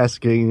was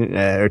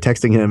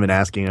texting him and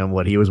asking him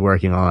what he was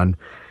working on.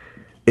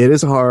 It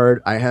is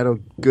hard. I had a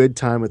good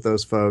time with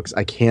those folks.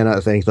 I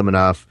cannot thank them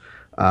enough.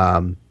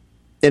 And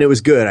it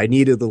was good. I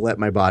needed to let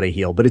my body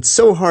heal. But it's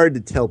so hard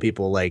to tell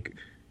people like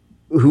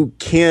who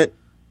can't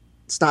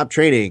stop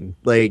training.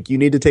 Like, you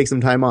need to take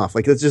some time off.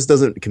 Like, that just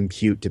doesn't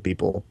compute to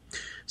people.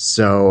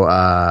 So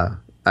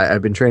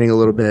I've been training a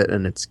little bit,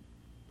 and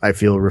I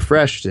feel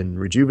refreshed and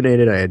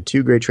rejuvenated. I had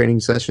 2 great training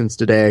sessions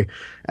today.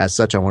 As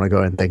such, I want to go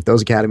ahead and thank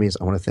those academies.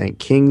 I want to thank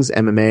King's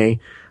MMA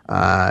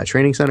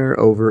Training Center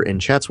over in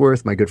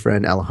Chatsworth. My good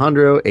friend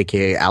Alejandro,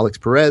 aka Alex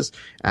Perez,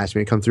 asked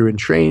me to come through and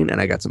train, and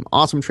I got some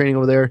awesome training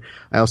over there.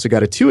 I also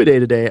got a 2-a-day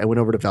today. I went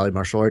over to Valley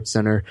Martial Arts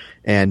Center,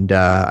 and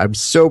I'm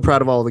so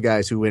proud of all the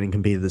guys who went and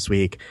competed this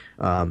week.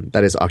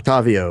 That is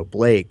Octavio,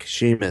 Blake,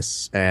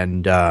 Seamus,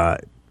 and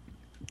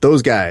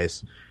those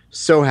guys.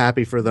 So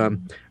happy for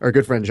them. Our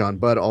good friend John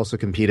Budd also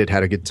competed,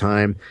 had a good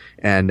time,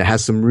 and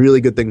has some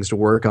really good things to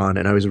work on.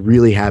 And I was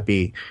really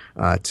happy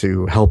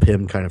to help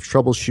him kind of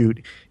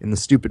troubleshoot in the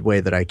stupid way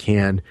that I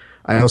can.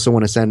 I also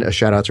want to send a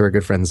shout out to our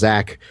good friend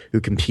Zach, who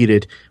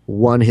competed,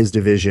 won his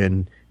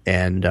division,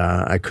 and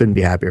I couldn't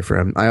be happier for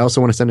him. I also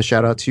want to send a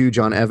shout out to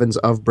John Evans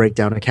of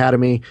Breakdown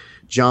Academy.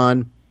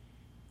 John,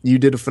 you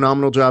did a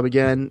phenomenal job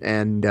again.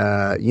 And,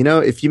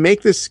 if you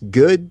make this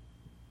good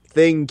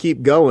thing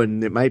keep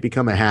going, it might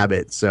become a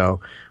habit, so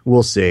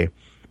we'll see.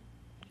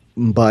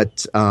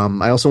 But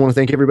I also want to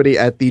thank everybody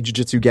at the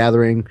Jiu-Jitsu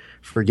Gathering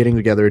for getting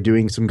together,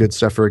 doing some good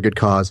stuff for a good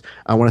cause.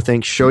 I want to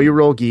thank Show Your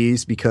Roll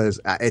Geese, because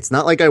it's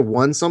not like I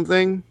won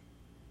something,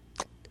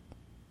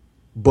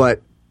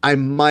 but I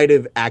might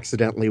have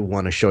accidentally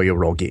won a Show Your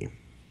Roll Gi.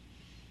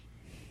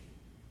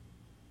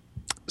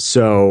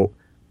 So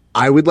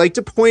I would like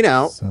to point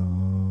out, somewhere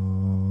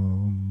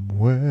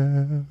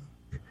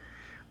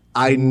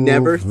I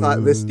never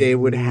thought this day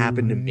would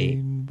happen to me.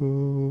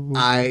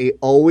 I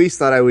always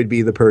thought I would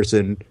be the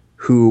person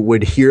who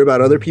would hear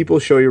about other people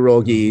Show Your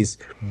Roll Gis,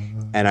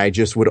 and I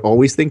just would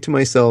always think to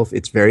myself,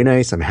 it's very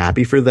nice, I'm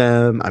happy for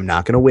them, I'm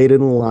not going to wait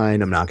in the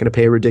line, I'm not going to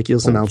pay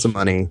ridiculous amounts of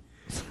money.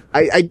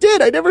 I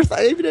did. I never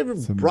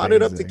brought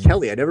it up to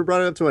Kelly. I never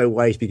brought it up to my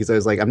wife, because I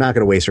was like, I'm not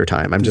going to waste her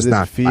time. I'm just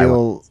not. Does it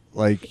feel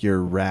like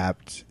you're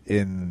wrapped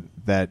in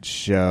that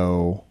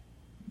show,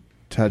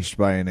 touched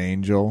by an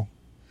angel?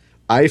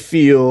 I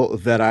feel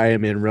that I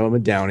am in Roma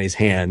Downey's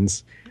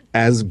hands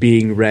as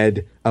being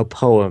read a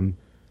poem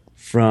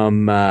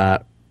from,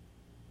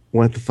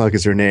 what the fuck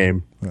is her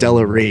name?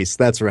 Della Reese.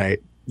 That's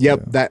right. Yep,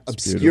 yeah, that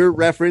obscure beautiful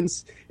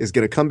reference is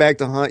going to come back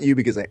to haunt you,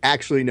 because I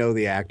actually know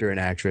the actor and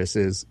actress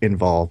is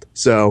involved.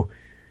 So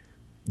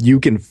you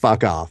can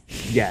fuck off,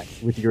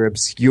 with your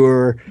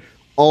obscure,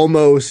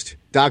 almost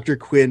Dr.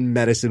 Quinn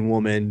Medicine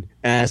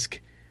Woman-esque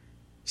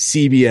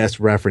CBS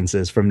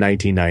references from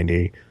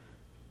 1990.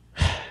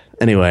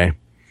 Anyway,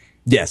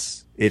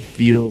 yes, it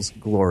feels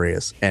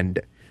glorious. And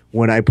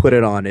when I put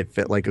it on, it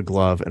fit like a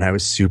glove, and I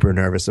was super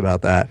nervous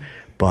about that.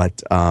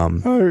 But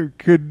I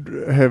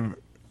could have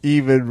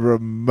even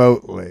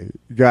remotely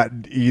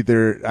gotten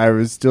either. I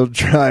was still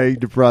trying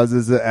to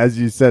process it as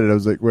you said it. I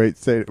was like, wait,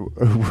 say it.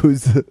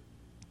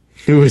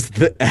 Who was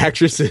the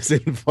actresses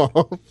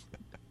involved?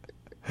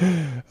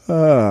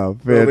 Oh,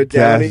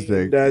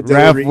 fantastic.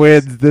 Raph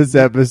wins this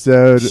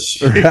episode.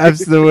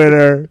 Raph's the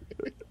winner.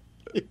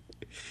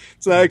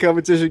 It's not a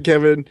competition,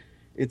 Kevin.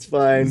 It's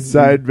fine.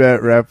 Side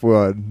bet, Raph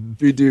won.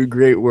 We do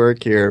great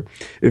work here.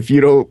 If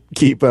you don't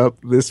keep up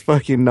this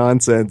fucking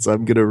nonsense,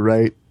 I'm going to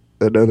write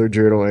another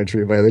journal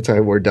entry by the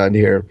time we're done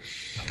here.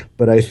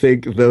 But I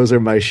think those are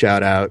my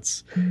shout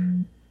outs.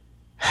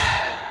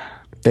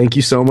 Thank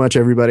you so much,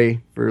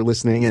 everybody, for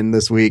listening in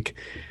this week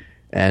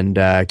and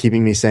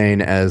keeping me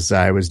sane as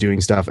I was doing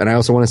stuff. And I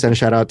also want to send a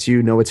shout out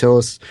to Noah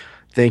Tillis.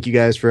 Thank you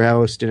guys for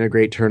hosting a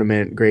great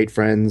tournament, great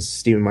friends,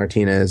 Steven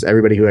Martinez,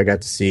 everybody who I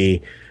got to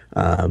see.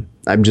 I'm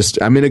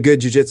in a good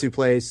jiu-jitsu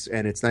place,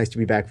 and it's nice to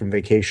be back from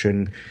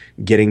vacation,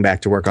 getting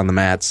back to work on the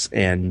mats,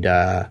 and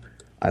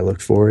I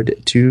look forward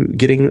to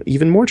getting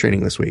even more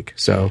training this week.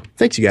 So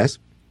thanks, you guys.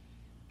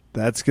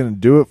 That's going to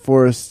do it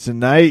for us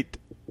tonight.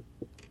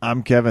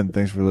 I'm Kevin.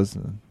 Thanks for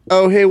listening.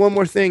 Oh, hey, one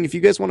more thing. If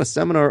you guys want a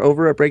seminar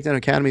over at Breakdown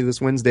Academy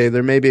this Wednesday,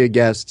 there may be a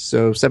guest.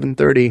 So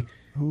 7:30,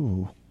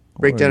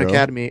 Breakdown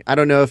Academy. I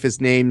don't know if his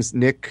name's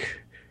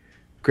Nick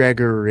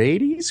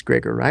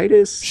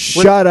Gregoritis.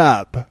 Shut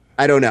up.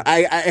 I don't know.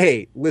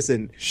 Hey,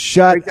 listen.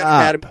 Shut up.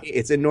 Academy,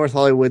 it's in North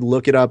Hollywood.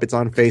 Look it up. It's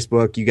on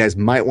Facebook. You guys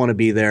might want to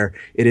be there.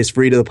 It is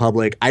free to the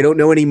public. I don't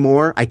know any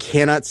more. I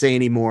cannot say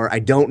any more. I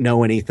don't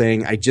know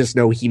anything. I just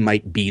know he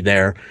might be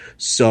there.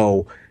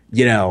 So,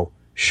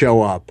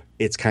 show up.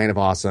 It's kind of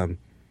awesome.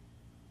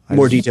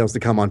 More details to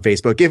come on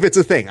Facebook. If it's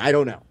a thing. I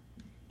don't know.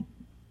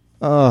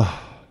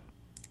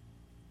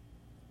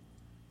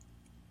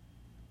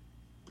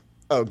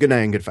 Oh, good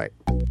night and good fight.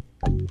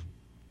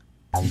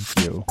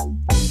 Thank you.